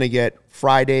 he's going to get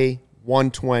Friday,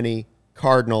 1:20,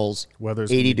 Cardinals,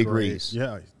 weather's 80 degrees.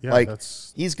 Yeah,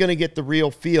 he's going to get the real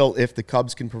feel if the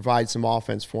Cubs can provide some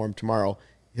offense for him tomorrow.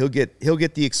 He'll get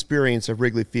the experience of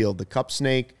Wrigley Field. The Cup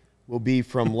Snake will be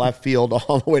from left field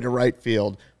all the way to right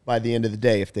field by the end of the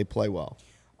day if they play well.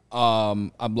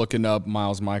 I'm looking up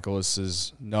Miles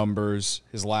Michaelis' numbers.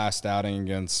 His last outing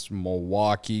against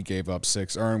Milwaukee gave up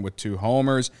 6 earned with 2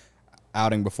 homers.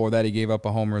 Outing before that, he gave up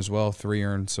a homer as well, 3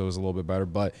 earned, so it was a little bit better.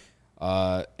 But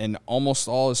in almost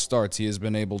all his starts, he has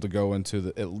been able to go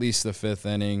into at least the 5th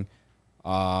inning,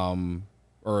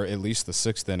 or at least the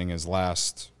 6th inning his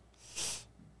last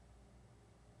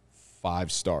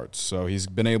 5 starts. So he's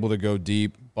been able to go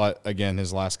deep, but again,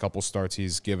 his last couple starts,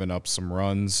 he's given up some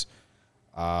runs.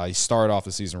 He started off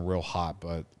the season real hot,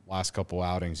 but last couple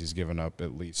outings, he's given up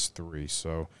at least 3.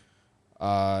 So,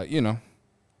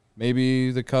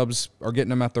 maybe the Cubs are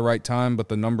getting him at the right time, but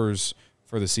the numbers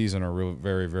for the season are really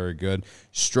very, very good.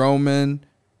 Stroman,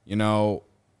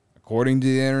 according to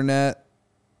the internet,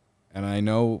 and I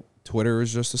know Twitter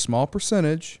is just a small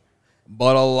percentage,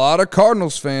 but a lot of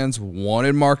Cardinals fans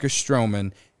wanted Marcus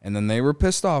Stroman, and then they were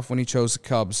pissed off when he chose the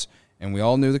Cubs. And we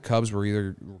all knew the Cubs were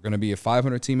either going to be a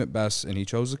 500 team at best, and he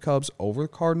chose the Cubs over the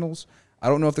Cardinals. I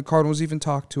don't know if the Cardinals even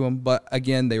talked to him, but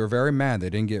again, they were very mad. They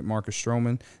didn't get Marcus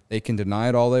Stroman. They can deny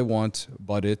it all they want,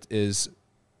 but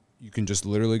you can just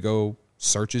literally go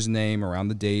search his name around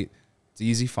the date. It's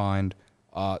easy find.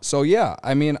 So, yeah,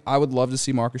 I would love to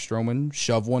see Marcus Stroman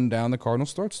shove one down the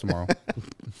Cardinals' throats tomorrow.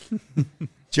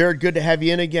 Jared, good to have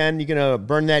you in again. You going to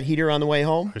burn that heater on the way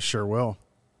home? I sure will.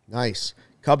 Nice.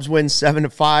 Cubs win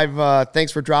 7-5.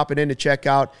 Thanks for dropping in to check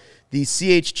out the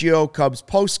CHGO Cubs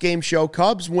postgame show.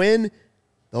 Cubs win.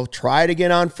 They'll try it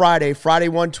again on Friday. Friday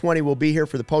 1:20. We'll be here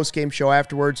for the postgame show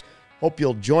afterwards. Hope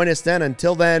you'll join us then.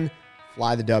 Until then,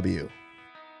 fly the W.